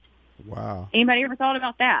development. Wow. Anybody ever thought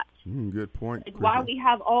about that? Good point. Like why we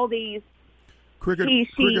have all these Cricket,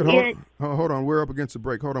 hold on. We're up against a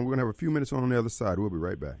break. Hold on. We're going to have a few minutes on the other side. We'll be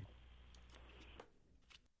right back.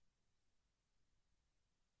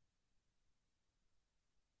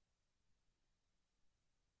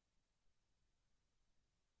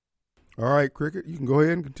 All right, Cricket, you can go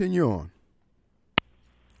ahead and continue on.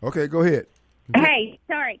 Okay, go ahead. Hey,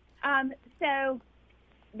 sorry. So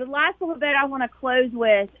the last little bit I want to close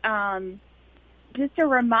with, just a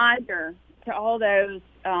reminder to all those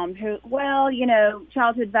who,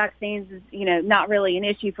 childhood vaccines is, not really an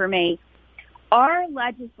issue for me. Our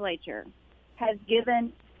legislature has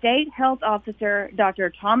given State Health Officer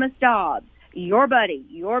Dr. Thomas Dobbs, your buddy,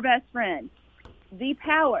 your best friend, the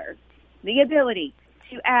power, the ability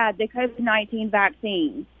to add the COVID-19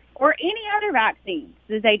 vaccine or any other vaccines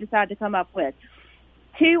that they decide to come up with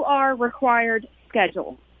to our required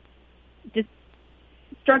schedule. Just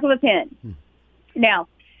stroke of a pen. Now,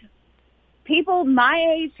 people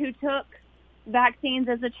my age who took vaccines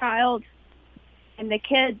as a child and the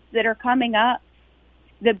kids that are coming up,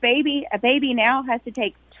 a baby now has to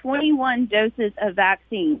take 21 doses of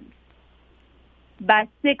vaccines by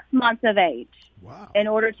 6 months of age. Wow. In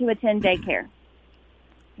order to attend daycare.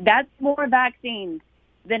 That's more vaccines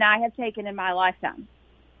than I have taken in my lifetime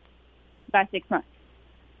by 6 months.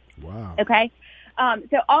 Wow. Okay?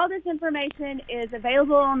 So all this information is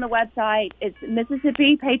available on the website. It's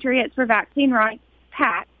Mississippi Patriots for Vaccine Rights,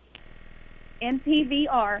 PAC,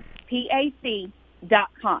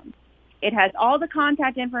 MPVRPAC.com. It has all the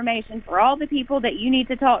contact information for all the people that you need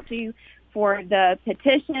to talk to for the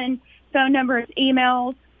petition, phone numbers,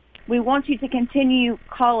 emails. We want you to continue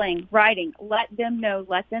calling, writing. Let them know.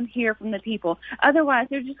 Let them hear from the people. Otherwise,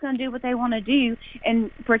 they're just going to do what they want to do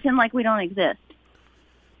and pretend like we don't exist.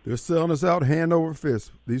 They're selling us out hand over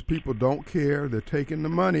fist. These people don't care. They're taking the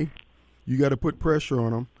money. You got to put pressure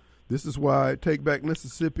on them. This is why Take Back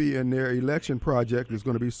Mississippi and their election project is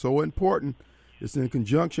going to be so important. It's in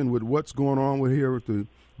conjunction with what's going on with the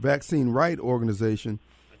Vaccine Right Organization.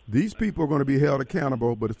 These people are going to be held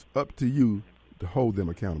accountable, but it's up to you to hold them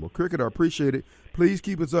accountable. Cricket, I appreciate it. Please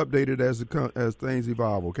keep us updated as things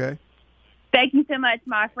evolve, okay? Thank you so much,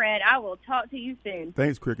 my friend. I will talk to you soon.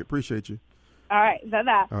 Thanks, Cricket. Appreciate you. All right.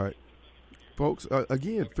 Bye-bye. All right. Folks,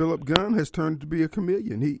 again, Philip Gunn has turned to be a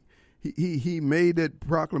chameleon. He made that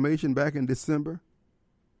proclamation back in December.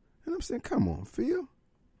 And I'm saying, come on, Phil.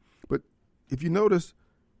 But if you notice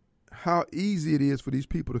how easy it is for these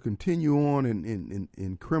people to continue on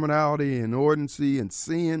in criminality and inordinancy and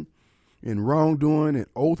sin and wrongdoing and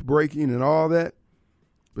oath breaking and all that,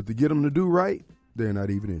 but to get them to do right, they're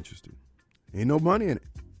not even interested. Ain't no money in it.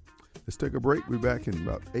 Let's take a break. We're back in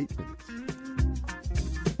about 8 minutes.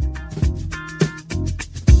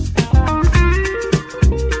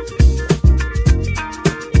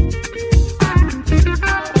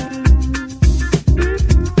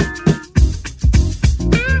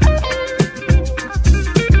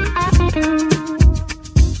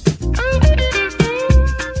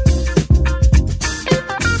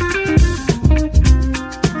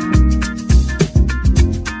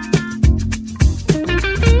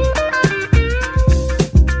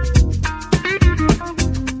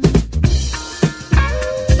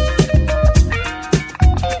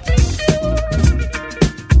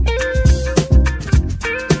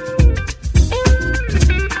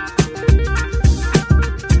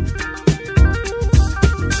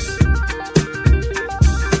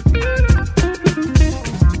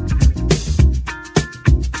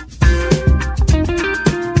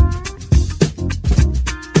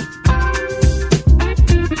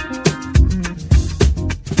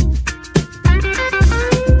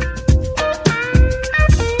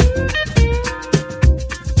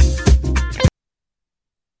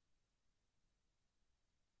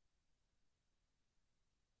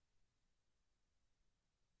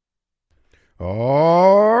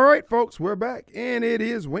 All right, folks, we're back, and it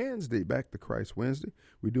is Wednesday, Back to Christ Wednesday.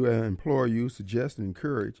 We do implore you, suggest, and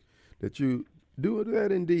encourage that you do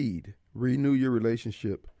that indeed. Renew your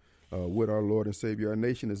relationship with our Lord and Savior. Our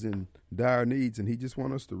nation is in dire needs, and he just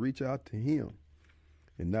wants us to reach out to him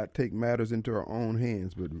and not take matters into our own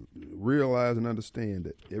hands, but realize and understand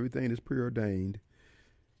that everything is preordained.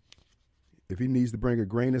 If he needs to bring a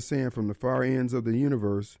grain of sand from the far ends of the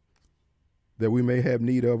universe that we may have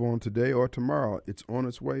need of on today or tomorrow, it's on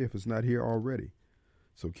its way if it's not here already.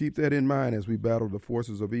 So keep that in mind as we battle the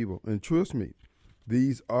forces of evil. And trust me,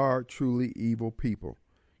 these are truly evil people.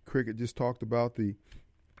 Cricket just talked about the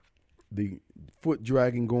foot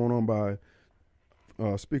dragging going on by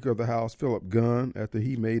Speaker of the House Philip Gunn after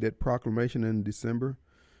he made that proclamation in December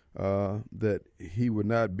that he would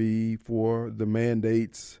not be for the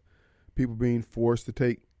mandates, people being forced to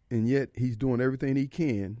take, and yet he's doing everything he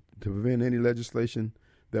can to prevent any legislation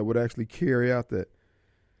that would actually carry out that.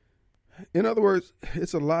 In other words,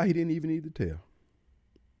 it's a lie he didn't even need to tell.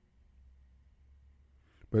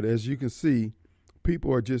 But as you can see,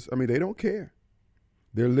 people are just, they don't care.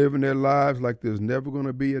 They're living their lives like there's never going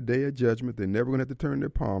to be a day of judgment. They're never going to have to turn their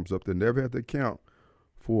palms up. They never have to account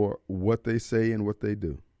for what they say and what they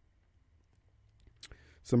do.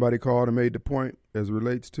 Somebody called and made the point as it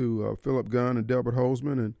relates to Philip Gunn and Delbert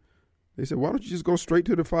Hosemann, and they said, why don't you just go straight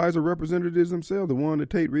to the FISA representatives themselves, the one that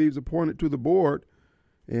Tate Reeves appointed to the board,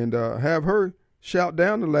 and have her shout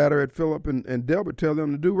down the ladder at Philip and Delbert, tell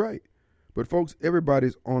them to do right. But folks,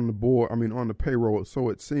 everybody's on the board, on the payroll, so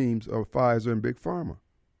it seems, of Pfizer and Big Pharma.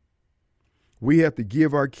 We have to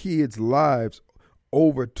give our kids' lives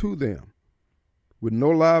over to them with no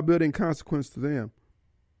liability and consequence to them.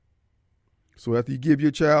 So after you give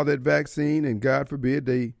your child that vaccine, and God forbid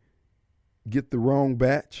they get the wrong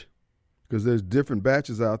batch, because there's different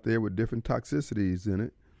batches out there with different toxicities in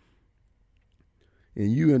it,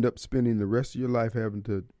 and you end up spending the rest of your life having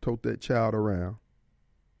to tote that child around.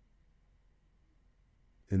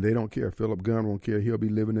 And they don't care. Philip Gunn won't care. He'll be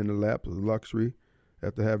living in the lap of luxury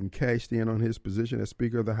after having cashed in on his position as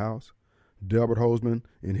Speaker of the House. Delbert Hosemann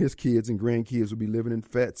and his kids and grandkids will be living in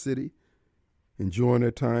Fat City, enjoying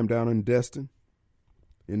their time down in Destin,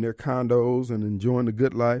 in their condos, and enjoying the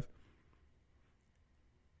good life.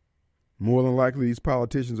 More than likely, these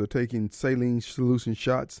politicians are taking saline solution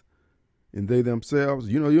shots, and they themselves,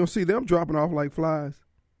 you don't see them dropping off like flies.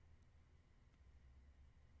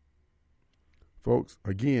 Folks,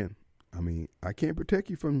 again, I can't protect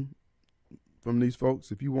you from these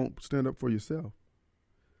folks if you won't stand up for yourself.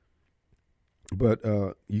 But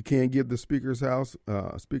you can give the Speaker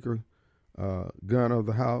Gunn of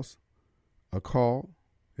the House a call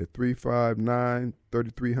at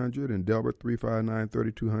 359-3300 and Delbert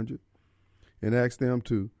 359-3200 and ask them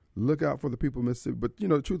to look out for the people of Mississippi. But,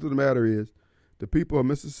 the truth of the matter is the people of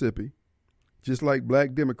Mississippi, just like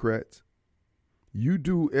black Democrats, you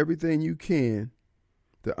do everything you can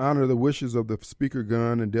to honor the wishes of the Speaker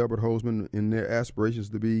Gunn and Delbert Hosemann in their aspirations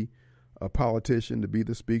to be a politician, to be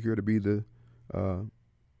the speaker, to be the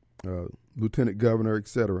lieutenant governor,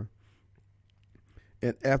 etc.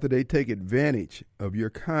 And after they take advantage of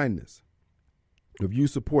your kindness, of you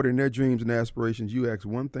supporting their dreams and aspirations, you ask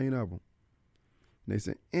one thing of them. And they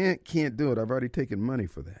say, can't do it. I've already taken money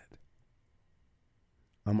for that.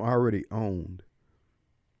 I'm already owned.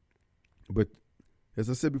 But as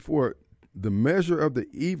I said before, the measure of the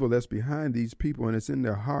evil that's behind these people and it's in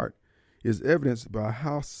their heart is evidenced by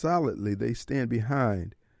how solidly they stand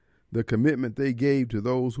behind the commitment they gave to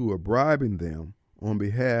those who are bribing them on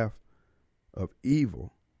behalf of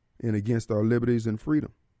evil and against our liberties and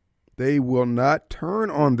freedom. They will not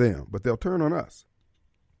turn on them, but they'll turn on us.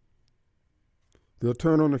 They'll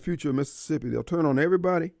turn on the future of Mississippi. They'll turn on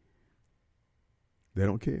everybody. They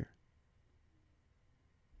don't care.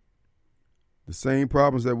 The same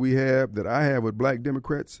problems that I have with black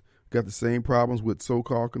Democrats, got the same problems with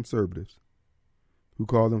so-called conservatives who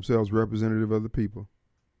call themselves representative of the people.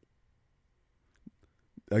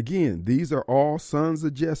 Again, these are all sons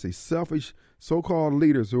of Jesse, selfish so-called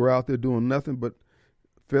leaders who are out there doing nothing but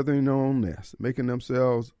feathering their own nest, making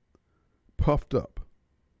themselves puffed up.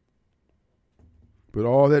 But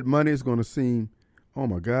all that money is going to seem, oh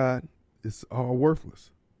my God, it's all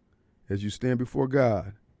worthless as you stand before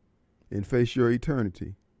God and face your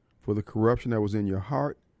eternity for the corruption that was in your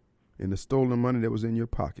heart and the stolen money that was in your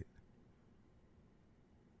pocket.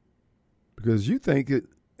 Because you think it,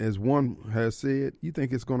 as one has said, you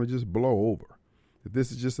think it's going to just blow over, that this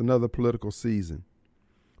is just another political season.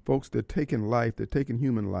 Folks, they're taking life, they're taking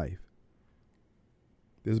human life.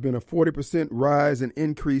 There's been a 40% rise and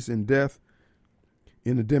increase in death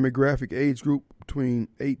in the demographic age group between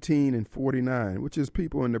 18 and 49, which is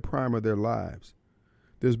people in the prime of their lives.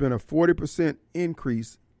 There's been a 40%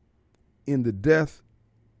 increase in the death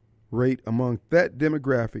rate among that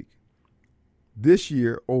demographic this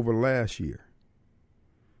year over last year.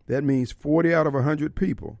 That means 40 out of 100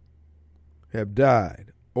 people have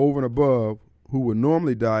died over and above who would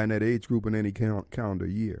normally die in that age group in any calendar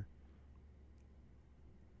year.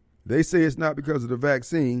 They say it's not because of the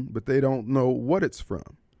vaccine, but they don't know what it's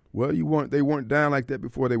from. Well, they weren't dying like that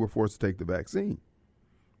before they were forced to take the vaccine.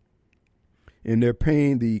 And they're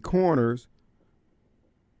paying the coroners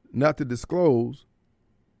not to disclose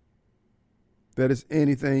that it's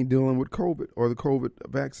anything dealing with COVID or the COVID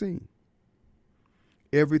vaccine.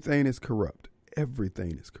 Everything is corrupt.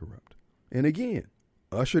 Everything is corrupt. And again,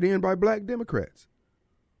 ushered in by black Democrats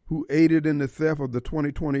who aided in the theft of the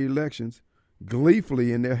 2020 elections,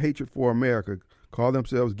 gleefully in their hatred for America, call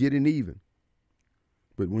themselves getting even.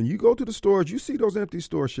 But when you go to the stores, you see those empty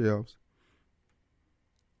store shelves.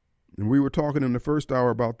 And we were talking in the first hour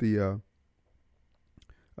about the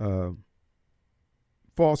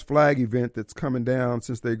false flag event that's coming down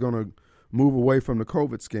since they're going to move away from the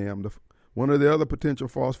COVID scam. One of the other potential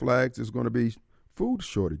false flags is going to be food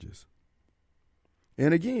shortages.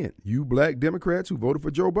 And again, you black Democrats who voted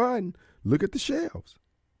for Joe Biden, look at the shelves.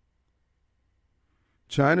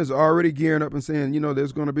 China's already gearing up and saying,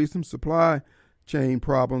 there's going to be some supply chain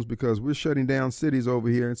problems because we're shutting down cities over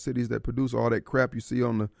here and cities that produce all that crap you see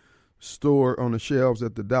on the shelves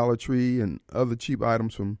at the Dollar Tree and other cheap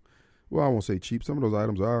items from, well, I won't say cheap. Some of those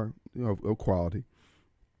items are, of quality.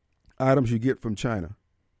 Items you get from China.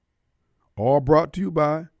 All brought to you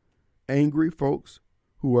by angry folks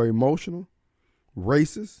who are emotional,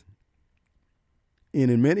 racist,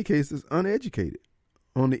 and in many cases uneducated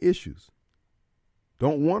on the issues.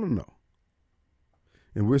 Don't want to know.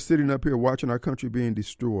 And we're sitting up here watching our country being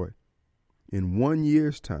destroyed in 1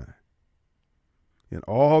 year's time. And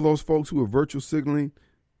all those folks who are virtue signaling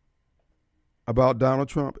about Donald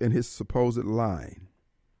Trump and his supposed lying.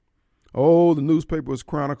 Oh, the newspaper was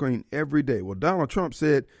chronicling every day. Well, Donald Trump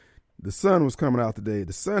said the sun was coming out today.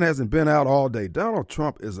 The sun hasn't been out all day. Donald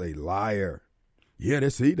Trump is a liar. Yeah,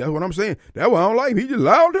 that's what I'm saying. That's what I don't like him. He just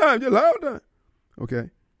lie all the time. Okay.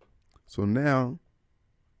 So now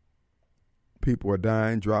people are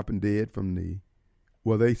dying, dropping dead from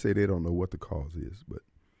they say they don't know what the cause is, but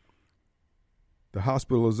the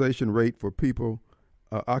hospitalization rate for people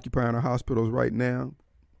occupying our hospitals right now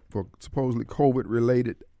for supposedly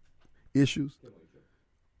COVID-related issues,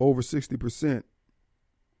 over 60%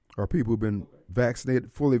 are people who've been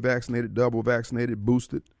vaccinated, fully vaccinated, double vaccinated,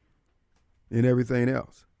 boosted, and everything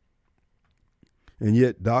else. And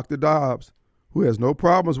yet Dr. Dobbs, who has no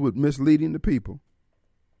problems with misleading the people,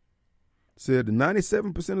 said that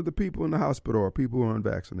 97% of the people in the hospital are people who are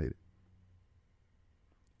unvaccinated.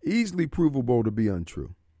 Easily provable to be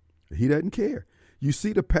untrue. He doesn't care. You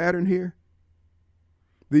see the pattern here?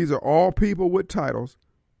 These are all people with titles.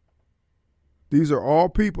 These are all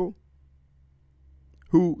people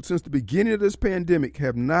who, since the beginning of this pandemic,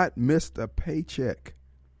 have not missed a paycheck.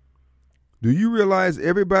 Do you realize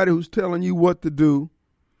everybody who's telling you what to do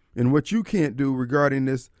and what you can't do regarding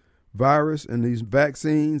this virus and these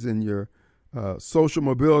vaccines and your social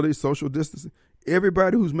mobility, social distancing,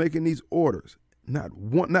 everybody who's making these orders,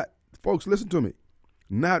 folks, listen to me,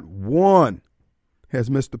 not one has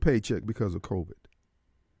missed a paycheck because of COVID.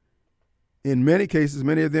 In many cases,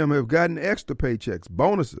 many of them have gotten extra paychecks,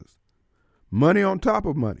 bonuses, money on top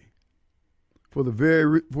of money for the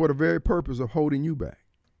very purpose of holding you back.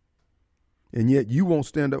 And yet you won't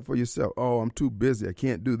stand up for yourself. Oh, I'm too busy. I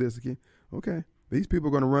can't do this again. Okay. These people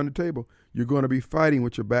are going to run the table. You're going to be fighting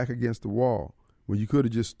with your back against the wall when you could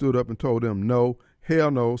have just stood up and told them, no,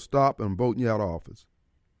 hell no, stop, and voting you out of office.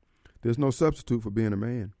 There's no substitute for being a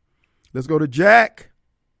man. Let's go to Jack.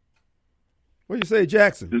 What do you say,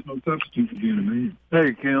 Jackson? There's no substitute for being a man.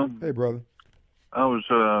 Hey, Kim. Hey, brother. I was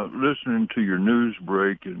listening to your news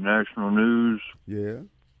break at National News. Yeah.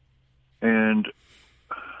 And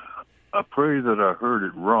I pray that I heard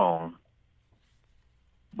it wrong,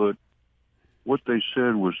 but what they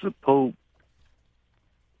said was the Pope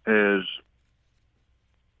has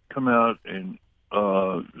come out and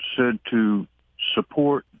said to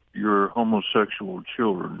support your homosexual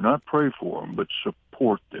children, not pray for them, but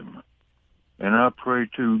support them. And I pray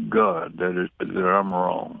to God that I'm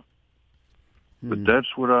wrong. But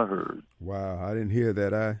that's what I heard. Wow, I didn't hear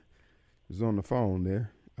that. I was on the phone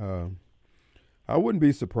there. I wouldn't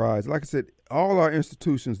be surprised. Like I said, all our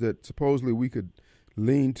institutions that supposedly we could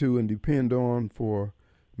lean to and depend on for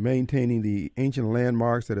maintaining the ancient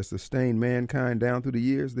landmarks that have sustained mankind down through the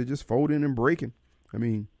years, they're just folding and breaking I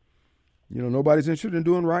mean, nobody's interested in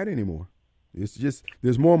doing right anymore. It's just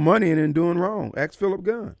there's more money in doing wrong. Ask Philip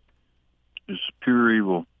Gunn. It's pure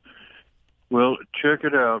evil. Well, check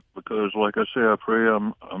it out, because like I say, I pray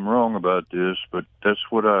I'm wrong about this, but that's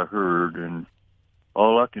what I heard, and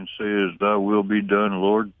all I can say is thy will be done,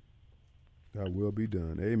 Lord. Thy will be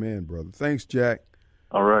done. Amen, brother. Thanks, Jack.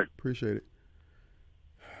 All right. Appreciate it.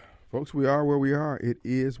 Folks, we are where we are. It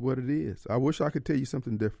is what it is. I wish I could tell you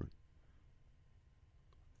something different.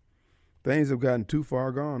 Things have gotten too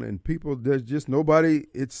far gone, and people, there's just nobody,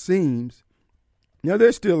 it seems. Now,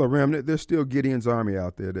 there's still a remnant. There's still Gideon's army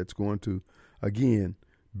out there that's going to, again,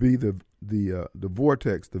 be the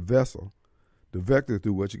vortex, the vessel, the vector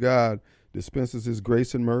through which God dispenses his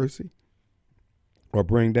grace and mercy or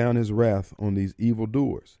bring down his wrath on these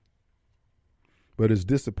evildoers. But it's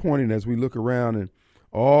disappointing as we look around and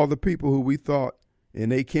all the people who we thought,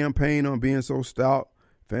 and they campaign on being so stout,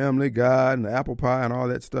 Family God and apple pie and all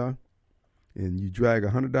that stuff, and you drag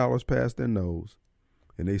 $100 past their nose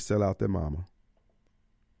and they sell out their mama.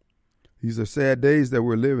 These are sad days that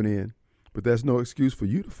we're living in, but that's no excuse for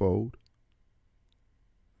you to fold.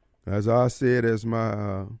 As I said, as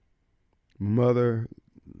my mother,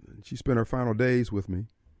 she spent her final days with me.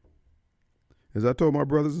 As I told my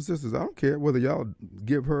brothers and sisters, I don't care whether y'all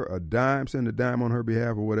give her a dime, send a dime on her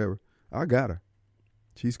behalf or whatever. I got her.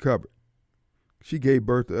 She's covered. She gave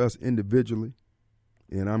birth to us individually,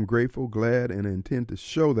 and I'm grateful, glad, and intend to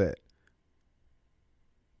show that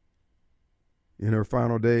in her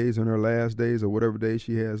final days, in her last days, or whatever days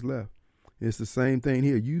she has left. It's the same thing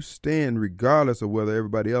here. You stand regardless of whether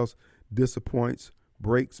everybody else disappoints,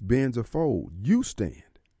 breaks, bends, or folds. You stand.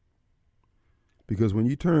 Because when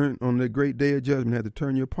you turn on the great day of judgment, you have to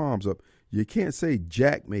turn your palms up. You can't say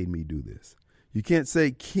Jack made me do this. You can't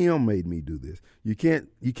say Kim made me do this. You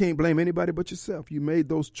can't blame anybody but yourself. You made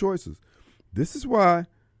those choices. This is why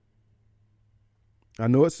I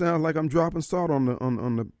know it sounds like I'm dropping salt on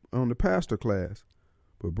the pastor class,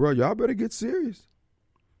 but bro, y'all better get serious.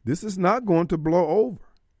 This is not going to blow over.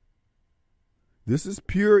 This is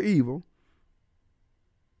pure evil.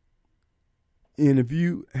 And if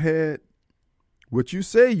you had what you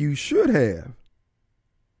say you should have,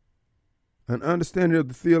 an understanding of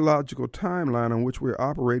the theological timeline on which we're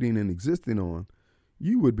operating and existing on,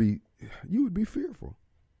 you would be fearful.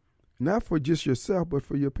 Not for just yourself, but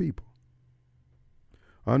for your people.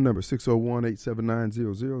 Our number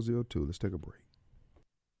 601-879-0002. Let's take a break.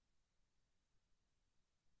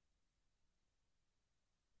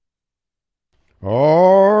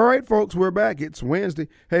 All right, folks, we're back. It's Wednesday.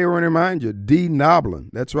 Hey, I want to remind you, D. Noblin.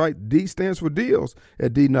 That's right. D stands for deals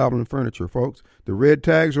at D. Noblin Furniture, folks. The red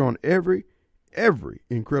tags are on every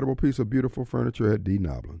incredible piece of beautiful furniture at D.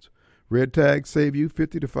 Noblin's. Red tags save you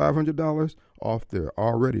 $50 to $500 off their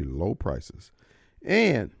already low prices.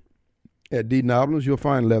 And at D. Noblin's, you'll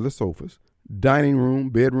find leather sofas, dining room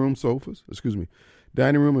and bedroom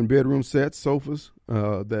sets, sofas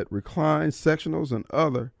that recline, sectionals, and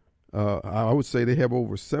other. I would say they have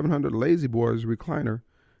over 700 Lazy Boys recliner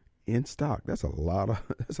in stock. That's a lot of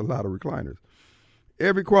recliners.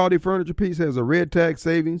 Every quality furniture piece has a red tag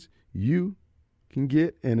savings you can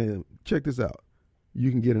get, and check this out.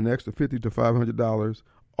 You can get an extra $50 to $500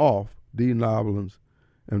 off D. Noblin's,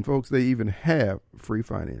 and folks, they even have free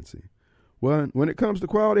financing. Well, when it comes to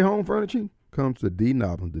quality home furnishing, comes to D.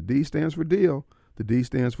 Noblin. The D stands for deal. The D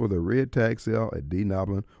stands for the red tag sale at D.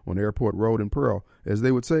 Noblin on Airport Road in Pearl. As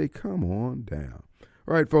they would say, come on down.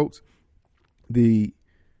 All right, folks, the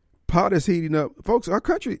pot is heating up. Folks, our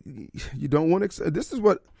country, you don't want to, this is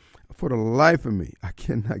what, for the life of me, I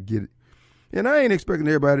cannot get it. And I ain't expecting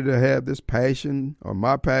everybody to have this passion or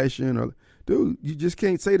my passion. Or dude, you just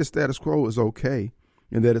can't say the status quo is okay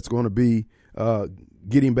and that it's going to be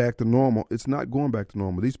getting back to normal. It's not going back to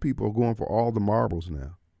normal. These people are going for all the marbles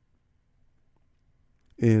now.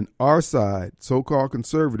 And our side, so-called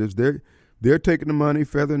conservatives, they're taking the money,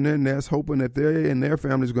 feathering their nest, hoping that they and their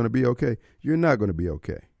family is going to be okay. You're not going to be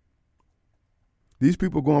okay. These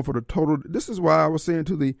people are going for the total. This is why I was saying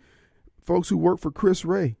to the folks who work for Chris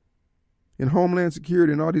Wray and Homeland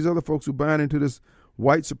Security and all these other folks who buying into this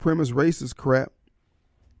white supremacist racist crap,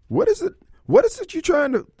 what is it you're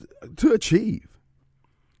trying to achieve?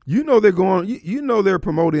 You know they're they're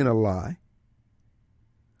promoting a lie.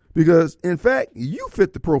 Because, in fact, you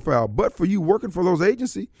fit the profile. But for you working for those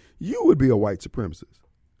agencies, you would be a white supremacist.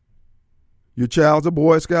 Your child's a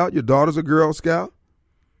Boy Scout. Your daughter's a Girl Scout.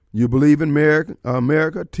 You believe in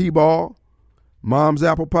America, T-ball, mom's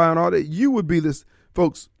apple pie and all that. You would be this.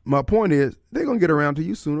 Folks, my point is, they're going to get around to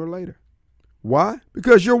you sooner or later. Why?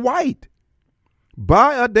 Because you're white.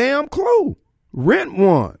 Buy a damn clue. Rent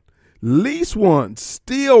one. Least one,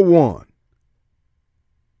 still one.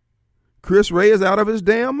 Chris Wray is out of his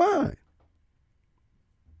damn mind.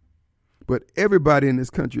 But everybody in this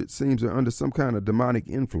country, it seems, are under some kind of demonic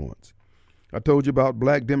influence. I told you about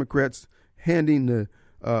black Democrats handing the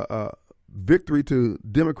victory to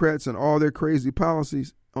Democrats and all their crazy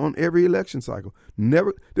policies on every election cycle.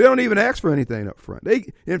 Never, they don't even ask for anything up front.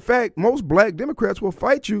 In fact, most black Democrats will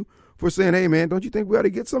fight you for saying, hey, man, don't you think we ought to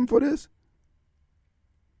get something for this?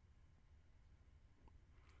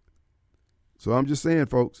 So I'm just saying,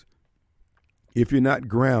 folks, if you're not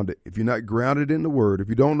grounded in the word, if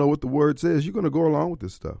you don't know what the word says, you're going to go along with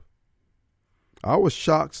this stuff. I was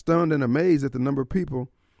shocked, stunned, and amazed at the number of people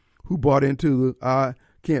who bought into the I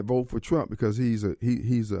can't vote for Trump because he's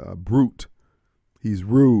a brute. He's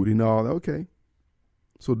rude and all. Okay.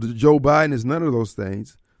 So Joe Biden is none of those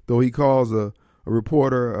things, though he calls a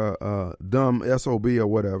reporter a dumb SOB or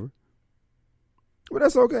whatever. But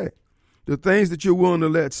that's okay. The things that you're willing to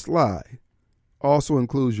let slide also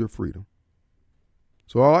includes your freedom.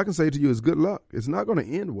 So all I can say to you is good luck. It's not going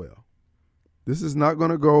to end well. This is not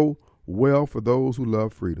going to go well for those who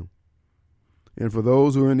love freedom. And for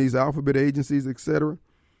those who are in these alphabet agencies, etc.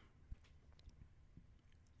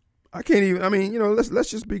 I can't even, let's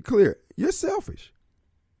just be clear. You're selfish.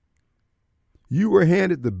 You were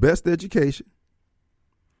handed the best education,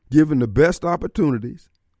 given the best opportunities.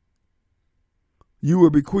 You were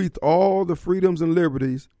bequeathed all the freedoms and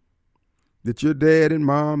liberties that your dad and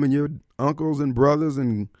mom and your uncles and brothers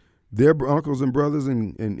and their uncles and brothers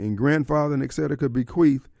and grandfather and et cetera could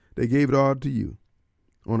bequeath. They gave it all to you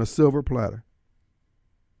on a silver platter.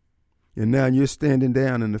 And now you're standing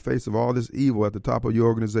down in the face of all this evil at the top of your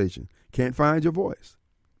organization. Can't find your voice.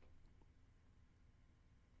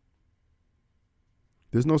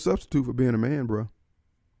 There's no substitute for being a man, bro.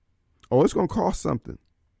 Oh, it's going to cost something.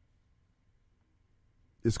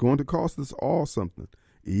 It's going to cost us all something,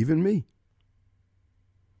 even me.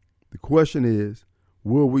 The question is,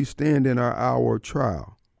 will we stand in our hour of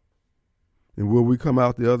trial? And will we come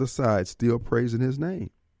out the other side still praising his name?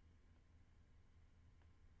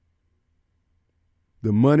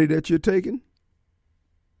 The money that you're taking,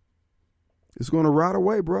 it's going to rot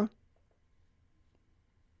away, bro.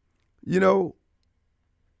 You know,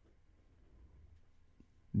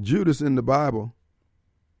 Judas in the Bible,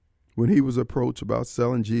 when he was approached about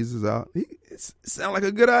selling Jesus out, it sounded like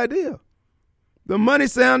a good idea. The money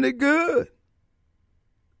sounded good.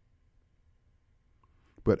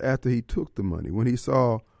 But after he took the money, when he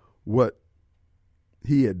saw what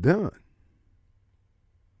he had done,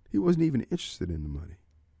 he wasn't even interested in the money.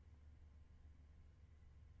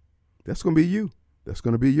 That's going to be you. That's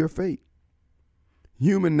going to be your fate.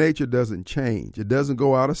 Human nature doesn't change. It doesn't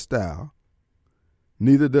go out of style.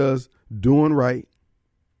 Neither does doing right,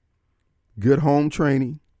 good home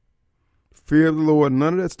training, fear of the Lord.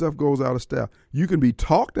 None of that stuff goes out of style. You can be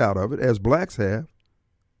talked out of it, as blacks have.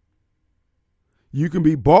 You can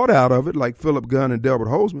be bought out of it, like Philip Gunn and Delbert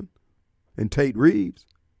Hosemann and Tate Reeves.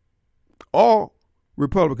 All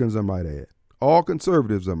Republicans, I might add. All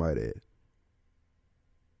conservatives, I might add.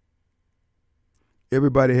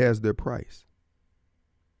 Everybody has their price.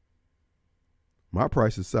 My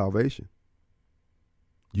price is salvation.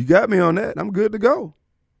 You got me on that. I'm good to go.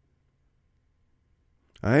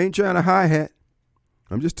 I ain't trying to hi-hat.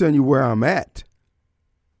 I'm just telling you where I'm at.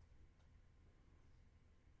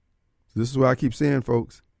 This is why I keep saying,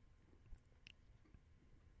 folks,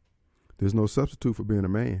 there's no substitute for being a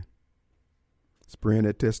man. Spraying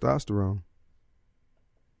that testosterone.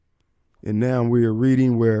 And now we are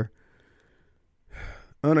reading where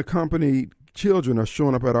unaccompanied children are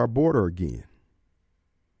showing up at our border again.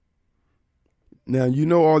 Now, you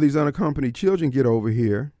know all these unaccompanied children get over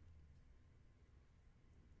here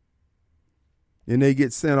and they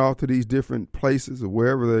get sent off to these different places or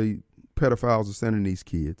wherever the pedophiles are sending these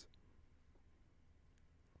kids.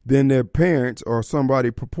 Then their parents or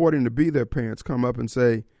somebody purporting to be their parents come up and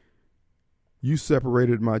say, you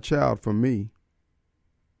separated my child from me.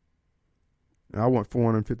 And I want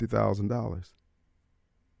 $450,000.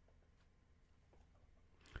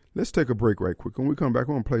 Let's take a break right quick. When we come back,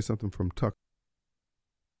 I want to play something from Tucker.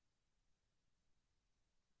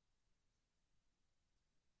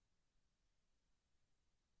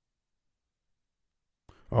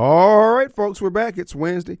 All right, folks, we're back. It's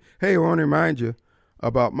Wednesday. Hey, I want to remind you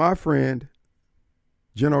about my friend,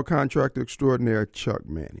 general contractor extraordinaire Chuck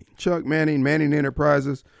Manning. Chuck Manning, Manning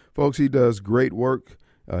Enterprises. Folks, he does great work.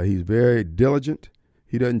 He's very diligent.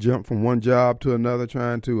 He doesn't jump from one job to another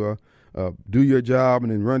trying to do your job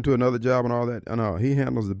and then run to another job and all that. No, he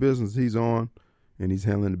handles the business he's on, and he's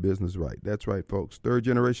handling the business right. That's right, folks. Third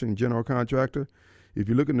generation general contractor. If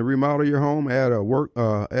you're looking to remodel your home, add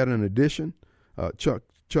an addition,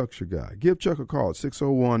 Chuck's your guy. Give Chuck a call at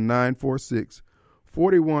 601-946-4158,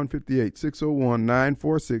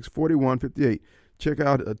 601-946-4158. Check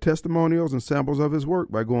out testimonials and samples of his work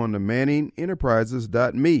by going to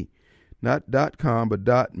manningenterprises.me, not .com,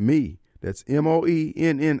 but .me. That's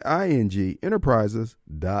MOENNING,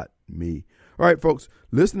 enterprises.me. All right, folks,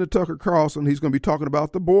 listen to Tucker Carlson. He's going to be talking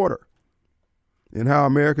about the border and how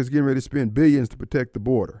America's getting ready to spend billions to protect the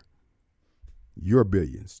border. Your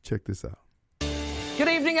billions. Check this out. Good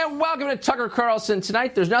evening and welcome to Tucker Carlson.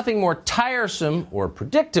 Tonight, there's nothing more tiresome or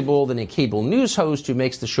predictable than a cable news host who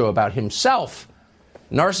makes the show about himself.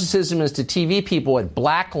 Narcissism is to TV people what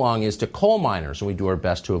black lung is to coal miners, and we do our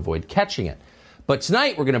best to avoid catching it. But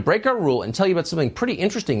tonight, we're going to break our rule and tell you about something pretty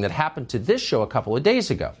interesting that happened to this show a couple of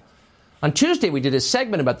days ago. On Tuesday, we did a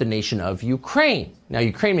segment about the nation of Ukraine. Now,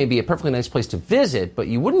 Ukraine may be a perfectly nice place to visit, but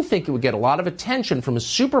you wouldn't think it would get a lot of attention from a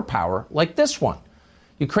superpower like this one.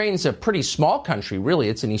 Ukraine's a pretty small country, really.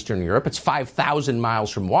 It's in Eastern Europe. It's 5,000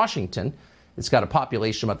 miles from Washington. It's got a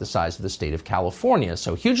population about the size of the state of California.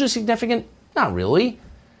 So hugely significant? Not really.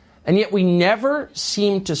 And yet we never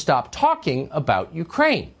seem to stop talking about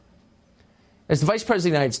Ukraine. As the Vice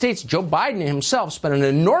President of the United States, Joe Biden himself spent an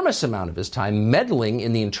enormous amount of his time meddling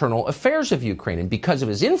in the internal affairs of Ukraine. And because of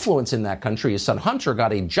his influence in that country, his son Hunter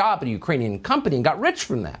got a job at a Ukrainian company and got rich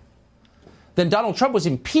from that. Then Donald Trump was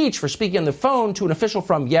impeached for speaking on the phone to an official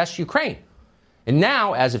from, yes, Ukraine. And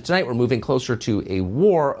now, as of tonight, we're moving closer to a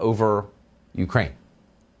war over Ukraine.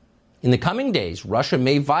 In the coming days, Russia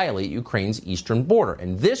may violate Ukraine's eastern border.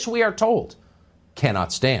 And this, we are told,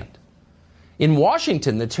 cannot stand. In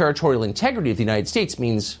Washington, the territorial integrity of the United States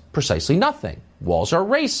means precisely nothing. Walls are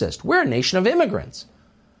racist. We're a nation of immigrants.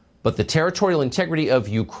 But the territorial integrity of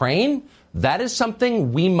Ukraine, that is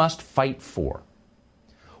something we must fight for.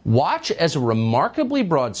 Watch as a remarkably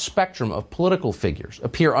broad spectrum of political figures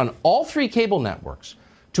appear on all three cable networks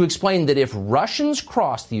to explain that if Russians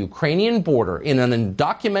cross the Ukrainian border in an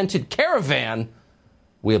undocumented caravan,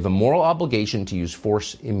 we have a moral obligation to use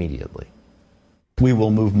force immediately. We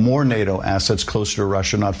will move more NATO assets closer to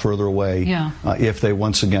Russia, not further away, if they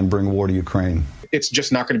once again bring war to Ukraine. It's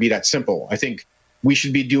just not going to be that simple. I think we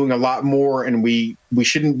should be doing a lot more, and we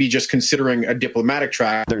shouldn't be just considering a diplomatic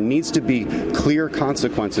track. There needs to be clear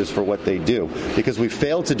consequences for what they do, because we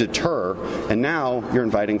failed to deter, and now you're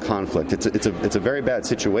inviting conflict. It's a very bad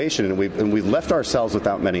situation, and we've left ourselves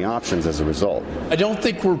without many options as a result. I don't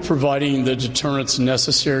think we're providing the deterrence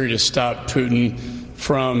necessary to stop Putin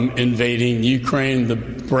from invading Ukraine, the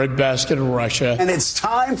breadbasket of Russia. And it's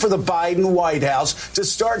time for the Biden White House to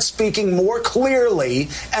start speaking more clearly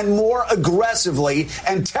and more aggressively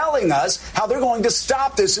and telling us how they're going to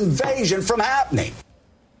stop this invasion from happening.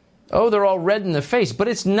 Oh, they're all red in the face, but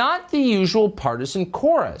it's not the usual partisan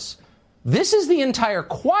chorus. This is the entire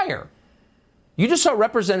choir. You just saw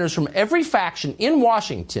representatives from every faction in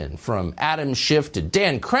Washington, from Adam Schiff to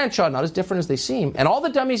Dan Crenshaw, not as different as they seem, and all the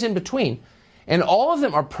dummies in between. And all of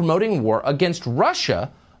them are promoting war against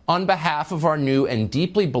Russia on behalf of our new and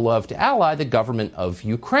deeply beloved ally, the government of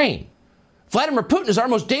Ukraine. Vladimir Putin is our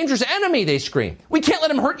most dangerous enemy, they scream. We can't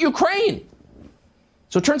let him hurt Ukraine.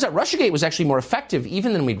 So it turns out Russiagate was actually more effective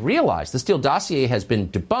even than we'd realized. The Steele dossier has been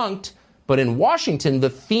debunked, but in Washington,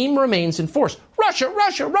 the theme remains in force. Russia,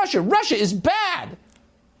 Russia, Russia, Russia is bad.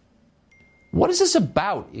 What is this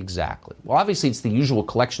about exactly? Well, obviously, it's the usual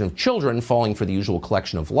collection of children falling for the usual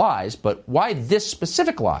collection of lies, but why this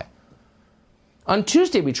specific lie? On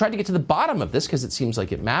Tuesday, we tried to get to the bottom of this because it seems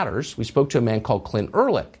like it matters. We spoke to a man called Clint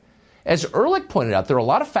Ehrlich. As Ehrlich pointed out, there are a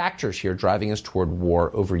lot of factors here driving us toward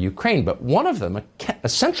war over Ukraine, but one of them, a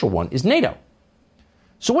central one, is NATO.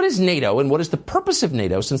 So what is NATO, and what is the purpose of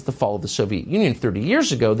NATO since the fall of the Soviet Union 30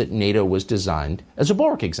 years ago that NATO was designed as a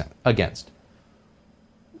bulwark against?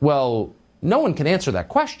 Well, no one can answer that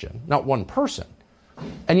question, not one person.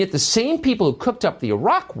 And yet the same people who cooked up the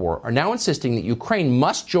Iraq War are now insisting that Ukraine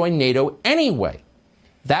must join NATO anyway.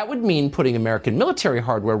 That would mean putting American military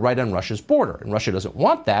hardware right on Russia's border, and Russia doesn't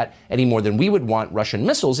want that any more than we would want Russian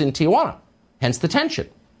missiles in Tijuana, hence the tension.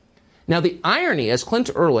 Now, the irony, as Clint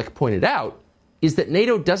Ehrlich pointed out, is that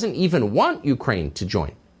NATO doesn't even want Ukraine to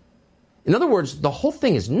join. In other words, the whole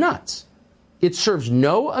thing is nuts. It serves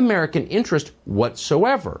no American interest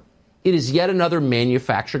whatsoever. It is yet another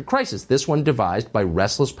manufactured crisis, this one devised by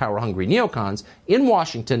restless, power-hungry neocons in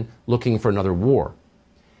Washington looking for another war.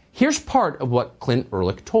 Here's part of what Clint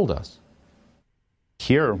Ehrlich told us.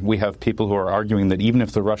 Here we have people who are arguing that even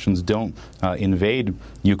if the Russians don't invade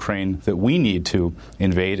Ukraine, that we need to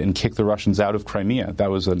invade and kick the Russians out of Crimea. That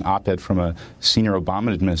was an op-ed from a senior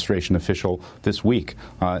Obama administration official this week.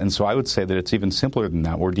 And so I would say that it's even simpler than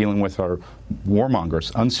that. We're dealing with our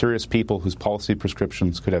warmongers, unserious people whose policy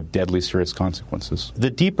prescriptions could have deadly serious consequences. The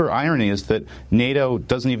deeper irony is that NATO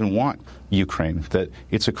doesn't even want Ukraine, that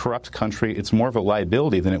it's a corrupt country, it's more of a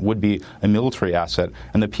liability than it would be a military asset.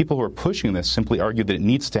 And the people who are pushing this simply argue that it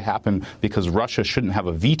needs to happen because Russia shouldn't have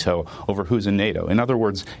a veto over who's in NATO. In other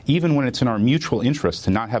words, even when it's in our mutual interest to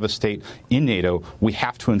not have a state in NATO, we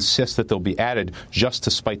have to insist that they'll be added just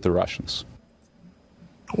to spite the Russians.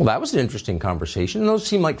 Well, that was an interesting conversation, and those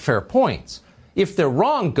seem like fair points. If they're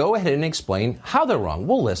wrong, go ahead and explain how they're wrong.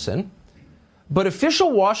 We'll listen. But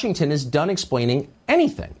official Washington is done explaining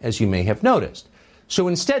anything, as you may have noticed. So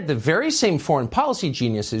instead, the very same foreign policy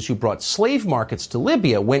geniuses who brought slave markets to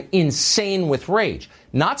Libya went insane with rage.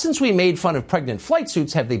 Not since we made fun of pregnant flight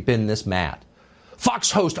suits have they been this mad. Fox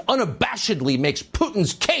host unabashedly makes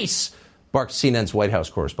Putin's case, barked CNN's White House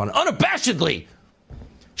correspondent. Unabashedly!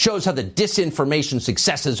 Shows how the disinformation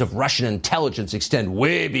successes of Russian intelligence extend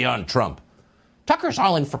way beyond Trump. Tucker's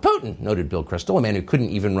all in for Putin, noted Bill Kristol, a man who couldn't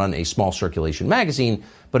even run a small circulation magazine,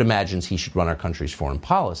 but imagines he should run our country's foreign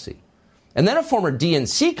policy. And then a former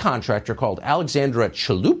DNC contractor called Alexandra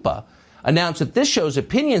Chalupa announced that this show's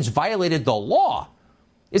opinions violated the law.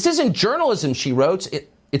 This isn't journalism, she wrote.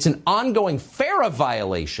 It's an ongoing FARA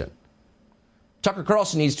violation. Tucker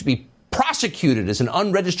Carlson needs to be prosecuted as an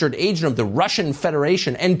unregistered agent of the Russian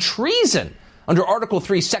Federation and treason under Article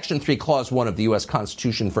 3, Section 3, Clause 1 of the U.S.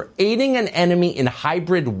 Constitution for aiding an enemy in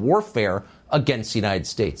hybrid warfare against the United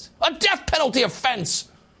States. A death penalty offense!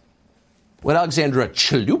 What Alexandra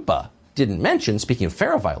Chalupa didn't mention, speaking of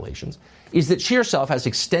FARA violations, is that she herself has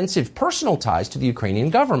extensive personal ties to the Ukrainian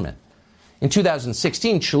government. In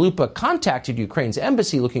 2016, Chalupa contacted Ukraine's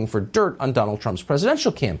embassy looking for dirt on Donald Trump's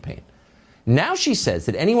presidential campaign. Now she says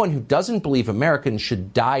that anyone who doesn't believe Americans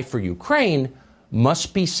should die for Ukraine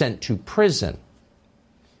must be sent to prison.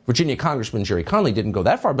 Virginia Congressman Jerry Connolly didn't go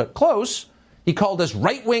that far, but close. He called us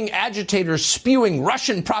right-wing agitators spewing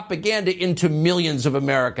Russian propaganda into millions of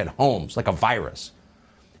American homes like a virus.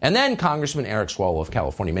 And then Congressman Eric Swalwell of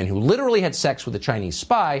California, a man who literally had sex with a Chinese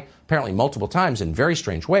spy, apparently multiple times in very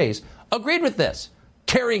strange ways, agreed with this.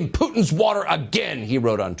 Carrying Putin's water again, he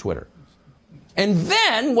wrote on Twitter. And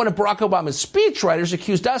then one of Barack Obama's speechwriters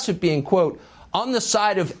accused us of being, quote, on the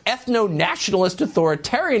side of ethno-nationalist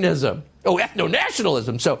authoritarianism. Oh,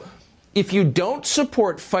 ethno-nationalism. So if you don't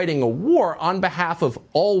support fighting a war on behalf of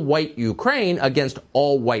all-white Ukraine against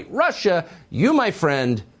all-white Russia, you, my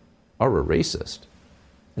friend, are a racist.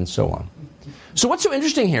 And so on. So what's so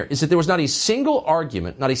interesting here is that there was not a single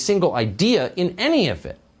argument, not a single idea in any of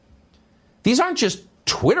it. These aren't just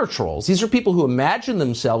Twitter trolls. These are people who imagine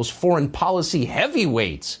themselves foreign policy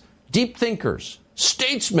heavyweights, deep thinkers,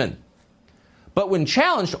 statesmen. But when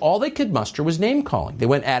challenged, all they could muster was name-calling. They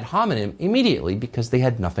went ad hominem immediately because they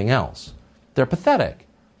had nothing else. They're pathetic.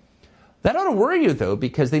 That ought to worry you, though,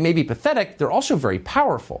 because they may be pathetic, they're also very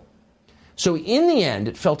powerful. So in the end,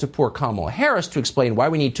 it fell to poor Kamala Harris to explain why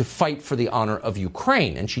we need to fight for the honor of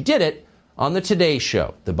Ukraine. And she did it on the Today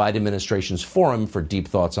Show, the Biden administration's forum for deep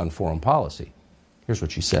thoughts on foreign policy. Here's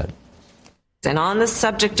what she said. And on the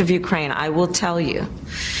subject of Ukraine, I will tell you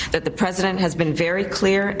that the president has been very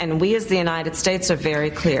clear, and we as the United States are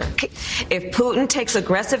very clear. If Putin takes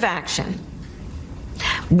aggressive action,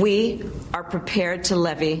 we are prepared to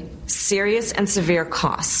levy serious and severe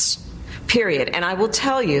costs, period. And I will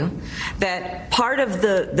tell you that part of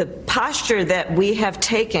the posture that we have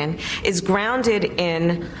taken is grounded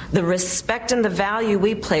in the respect and the value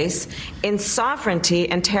we place in sovereignty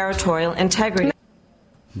and territorial integrity.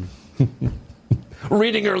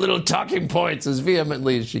 Reading her little talking points as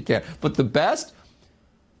vehemently as she can. But the best,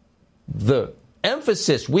 the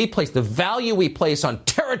emphasis we place, the value we place on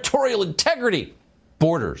territorial integrity,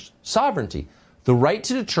 borders, sovereignty, the right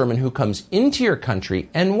to determine who comes into your country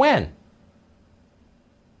and when.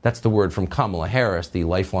 That's the word from Kamala Harris, the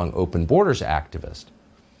lifelong open borders activist.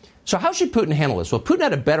 So how should Putin handle this? Well, Putin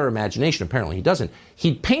had a better imagination. Apparently he doesn't.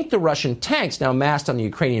 He'd paint the Russian tanks now massed on the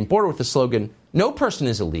Ukrainian border with the slogan, "No person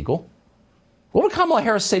is illegal." What would Kamala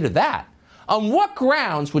Harris say to that? On what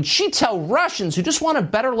grounds would she tell Russians who just want a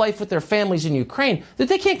better life with their families in Ukraine that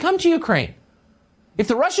they can't come to Ukraine? If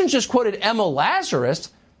the Russians just quoted Emma Lazarus,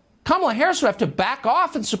 Kamala Harris would have to back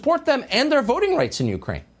off and support them and their voting rights in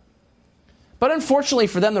Ukraine. But unfortunately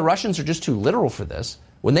for them, the Russians are just too literal for this.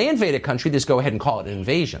 When they invade a country, they just go ahead and call it an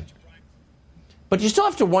invasion. But you still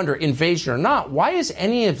have to wonder, invasion or not, why is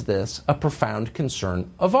any of this a profound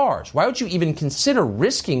concern of ours? Why would you even consider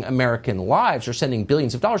risking American lives or sending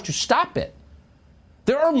billions of dollars to stop it?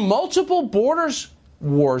 There are multiple borders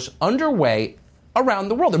wars underway around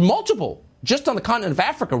the world. There are multiple. Just on the continent of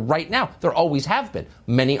Africa right now, there always have been.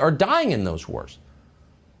 Many are dying in those wars.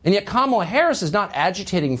 And yet Kamala Harris is not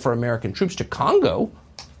agitating for American troops to Congo.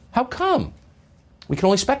 How come? We can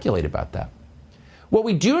only speculate about that. What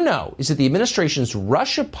we do know is that the administration's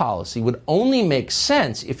Russia policy would only make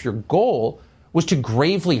sense if your goal was to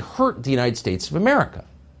gravely hurt the United States of America.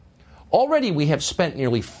 Already we have spent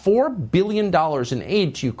nearly $4 billion in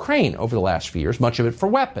aid to Ukraine over the last few years, much of it for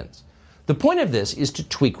weapons. The point of this is to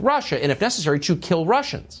tweak Russia and, if necessary, to kill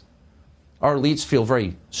Russians. Our elites feel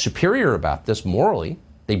very superior about this morally.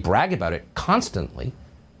 They brag about it constantly.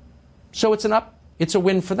 So it's a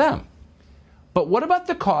win for them. But what about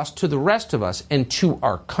the cost to the rest of us and to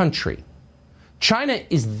our country? China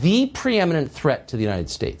is the preeminent threat to the United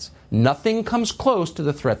States. Nothing comes close to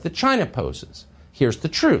the threat that China poses. Here's the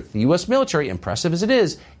truth. The U.S. military, impressive as it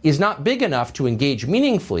is not big enough to engage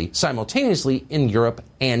meaningfully, simultaneously in Europe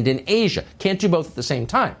and in Asia. Can't do both at the same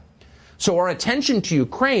time. So our attention to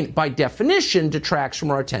Ukraine, by definition, detracts from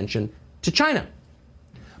our attention to China.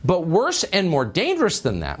 But worse and more dangerous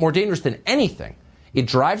than that, more dangerous than anything, it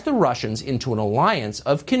drives the Russians into an alliance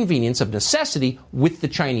of convenience, of necessity, with the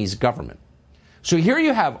Chinese government. So here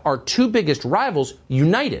you have our two biggest rivals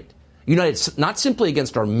united not simply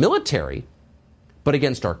against our military, but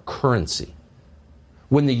against our currency.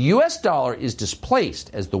 When the U.S. dollar is displaced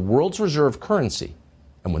as the world's reserve currency,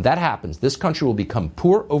 and when that happens, this country will become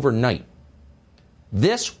poor overnight.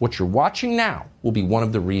 This, what you're watching now, will be one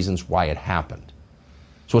of the reasons why it happened.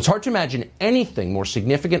 So it's hard to imagine anything more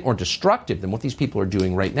significant or destructive than what these people are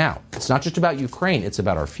doing right now. It's not just about Ukraine, it's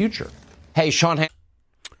about our future. Hey, Sean.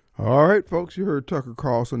 All right, folks, you heard Tucker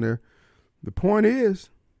Carlson there. The point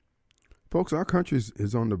is, folks, our country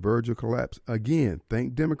is on the verge of collapse. Again,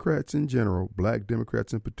 thank Democrats in general, black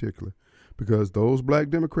Democrats in particular, because those black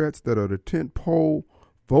Democrats that are the tentpole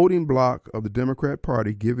voting bloc of the Democrat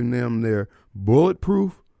Party, giving them their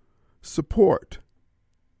bulletproof support,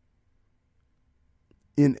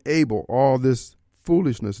 enable all this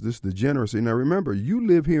foolishness, this degeneracy. Now, remember, you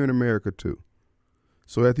live here in America, too.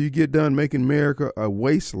 So after you get done making America a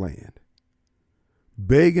wasteland,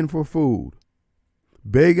 begging for food,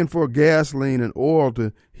 begging for gasoline and oil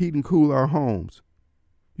to heat and cool our homes,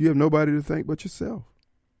 you have nobody to thank but yourself.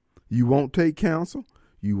 You won't take counsel.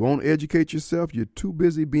 You won't educate yourself. You're too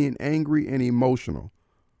busy being angry and emotional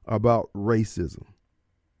about racism.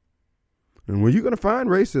 And where are you going to find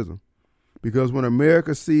racism? Because when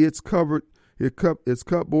America see its cupboards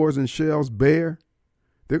and shelves bare,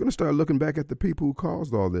 they're going to start looking back at the people who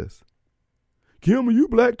caused all this. Kim, are you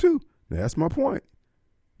black too? That's my point.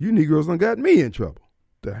 You Negroes done got me in trouble.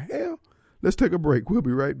 The hell? Let's take a break. We'll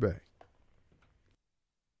be right back.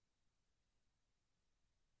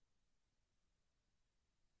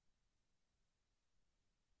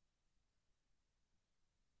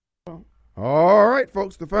 All right,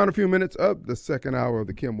 folks, the final few minutes of the second hour of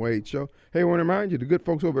the Kim Wade Show. Hey, I want to remind you, the good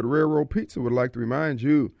folks over at Railroad Pizza would like to remind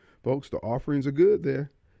you, folks, the offerings are good there.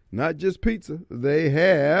 Not just pizza. They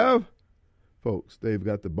have, folks, they've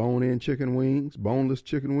got the bone-in chicken wings, boneless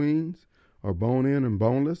chicken wings, or bone-in and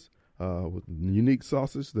boneless, with unique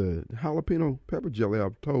sauces. The jalapeno pepper jelly,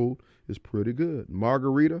 I've told, is pretty good.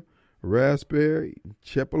 Margarita, raspberry,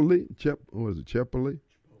 chipotle,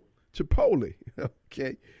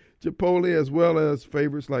 okay. Chipotle, as well as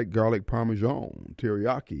favorites like garlic parmesan,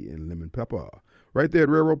 teriyaki, and lemon pepper. Right there at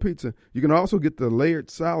Railroad Pizza. You can also get the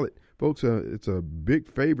layered salad. Folks, it's a big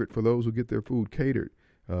favorite for those who get their food catered.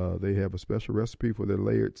 They have a special recipe for their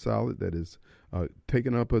layered salad that is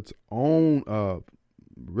taking up its own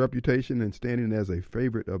reputation and standing as a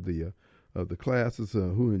favorite of the classes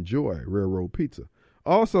who enjoy Railroad Pizza.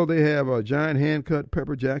 Also, they have giant hand-cut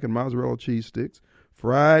pepper jack and mozzarella cheese sticks,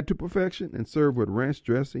 fried to perfection and served with ranch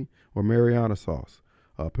dressing or Mariana sauce.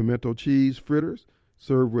 Pimento cheese fritters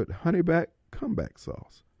served with honey comeback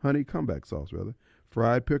sauce.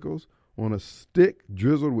 Fried pickles on a stick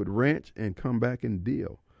drizzled with ranch and comeback and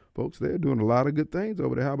dill. Folks, they're doing a lot of good things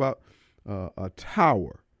over there. How about a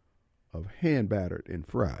tower of hand-battered and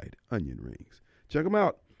fried onion rings? Check them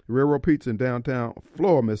out. Railroad Pizza in downtown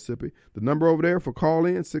Florida, Mississippi. The number over there for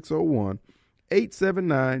call-in,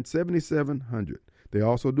 601-879-7700. They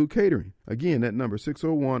also do catering. Again, that number,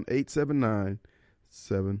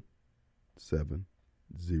 601-879-7700.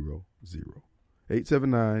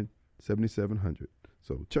 879-7700.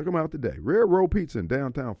 So check them out today. Railroad Pizza in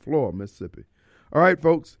downtown Florida, Mississippi. All right,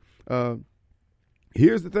 folks,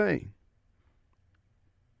 here's the thing.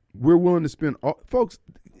 we're willing to spend folks,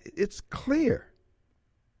 it's clear.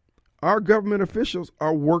 Our government officials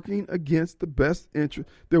are working against the best interest.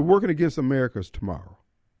 They're working against America's tomorrow.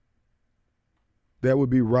 That would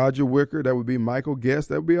be Roger Wicker. That would be Michael Guest.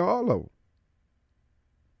 That would be all of them.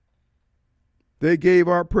 They gave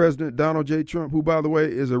our president, Donald J. Trump, who, by the way,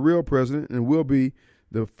 is a real president and will be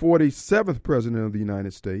the 47th president of the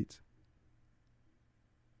United States,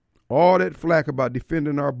 all that flack about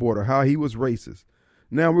defending our border, how he was racist.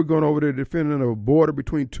 Now we're going over there defending a border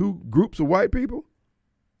between two groups of white people?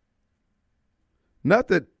 Not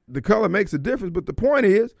that the color makes a difference, but the point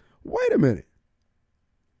is, wait a minute.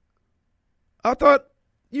 I thought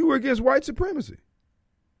you were against white supremacy.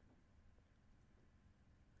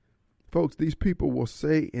 Folks, these people will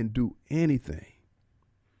say and do anything.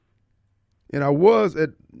 And I was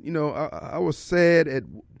I was sad at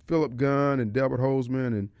Philip Gunn and Delbert Hosemann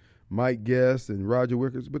and Mike Guest and Roger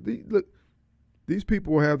Wickers, but these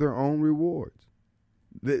people will have their own rewards.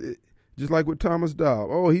 Just like with Thomas Dobb.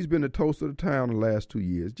 Oh, he's been the toast of the town the last 2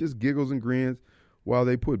 years. Just giggles and grins while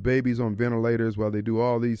they put babies on ventilators, while they do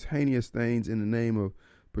all these heinous things in the name of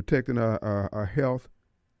protecting our health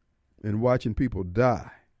and watching people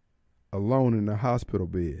die alone in a hospital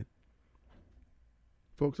bed.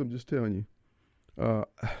 Folks, I'm just telling you, I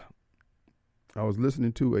was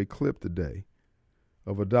listening to a clip today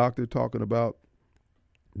of a doctor talking about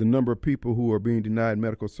the number of people who are being denied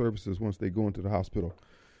medical services once they go into the hospital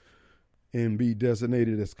and be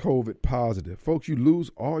designated as COVID positive. Folks, you lose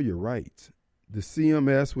all your rights. The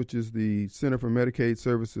CMS, which is the Center for Medicaid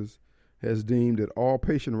Services, has deemed that all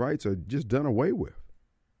patient rights are just done away with.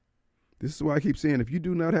 This is why I keep saying, if you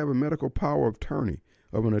do not have a medical power of attorney,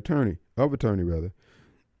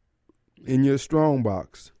 in your strong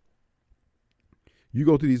box, you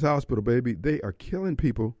go to these hospitals, baby, they are killing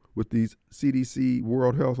people with these CDC,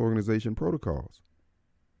 World Health Organization protocols.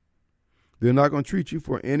 They're not going to treat you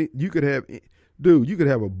for any, you could have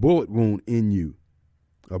a bullet wound in you,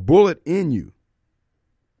 and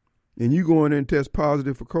you go in there and test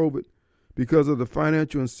positive for COVID because of the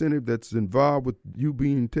financial incentive that's involved with you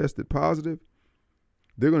being tested positive.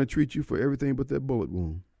 They're going to treat you for everything but that bullet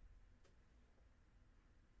wound.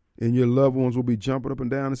 And your loved ones will be jumping up and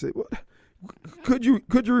down and say, "What? Could you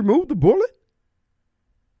remove the bullet?"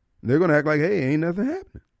 And they're going to act like, "Hey, ain't nothing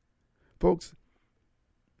happening." Folks,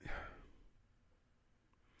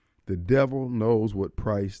 the devil knows what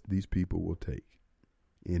price these people will take.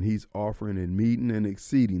 And he's offering and meeting and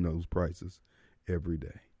exceeding those prices every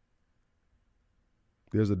day.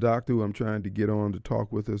 There's a doctor who I'm trying to get on to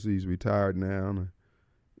talk with us. He's retired now,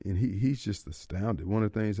 and he's just astounded. One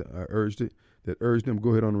of the things that urged him to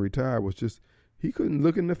go ahead on and retire was just he couldn't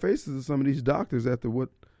look in the faces of some of these doctors after what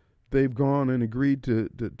they've gone and agreed to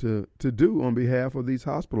do on behalf of these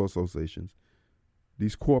hospital associations,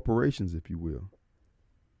 these corporations, if you will.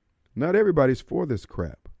 Not everybody's for this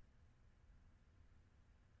crap.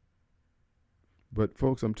 But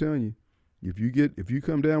folks, I'm telling you, if you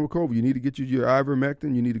come down with COVID, you need to get your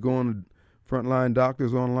ivermectin. You need to go on to Frontline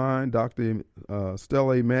Doctors online. Dr.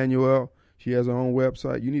 Stella Emanuel, she has her own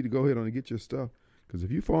website. You need to go ahead and get your stuff. Because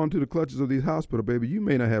if you fall into the clutches of these hospitals, baby, you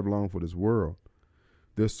may not have long for this world.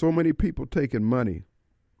 There's so many people taking money.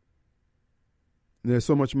 And there's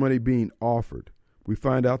so much money being offered. We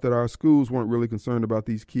find out that our schools weren't really concerned about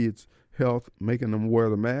these kids' health, making them wear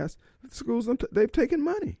the mask. The schools, they've taken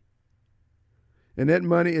money. And that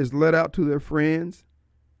money is let out to their friends,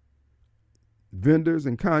 vendors,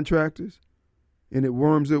 and contractors, and it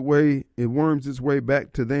worms its way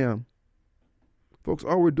back to them. Folks,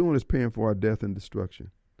 all we're doing is paying for our death and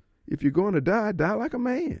destruction. If you're going to die, die like a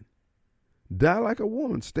man. Die like a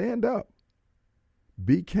woman. Stand up.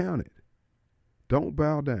 Be counted. Don't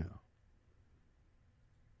bow down.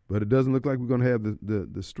 But it doesn't look like we're going to have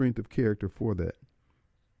the strength of character for that.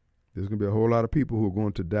 There's going to be a whole lot of people who are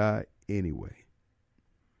going to die anyway.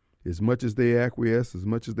 As much as they acquiesce, as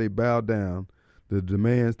much as they bow down, the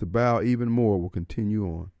demands to bow even more will continue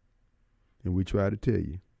on. And we try to tell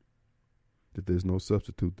you that there's no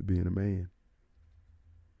substitute to being a man.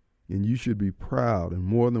 And you should be proud and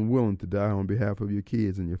more than willing to die on behalf of your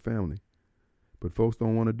kids and your family. But folks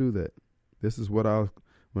don't want to do that. This is what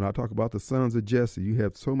when I talk about the sons of Jesse, you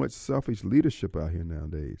have so much selfish leadership out here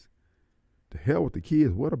nowadays. To hell with the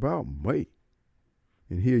kids, what about me?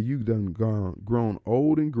 And here you've grown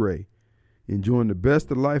old and gray, enjoying the best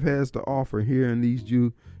that life has to offer here in these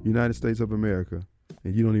United States of America,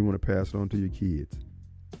 and you don't even want to pass it on to your kids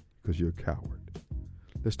because you're a coward.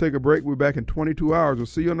 Let's take a break. We're back in 22 hours. We'll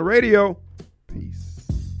see you on the radio. Peace.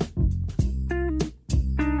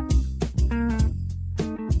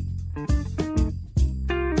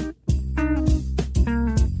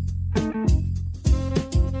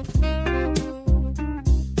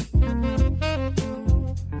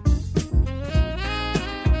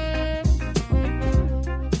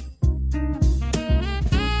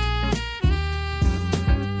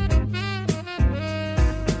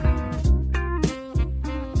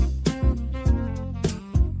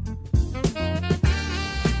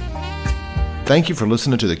 Thank you for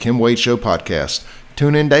listening to the Kim Wade Show podcast.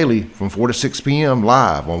 Tune in daily from 4 to 6 p.m.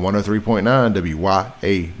 live on 103.9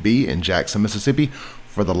 WYAB in Jackson, Mississippi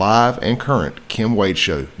for the live and current Kim Wade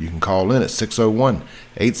Show. You can call in at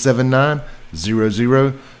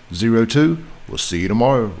 601-879-0002. We'll see you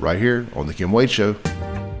tomorrow right here on the Kim Wade Show.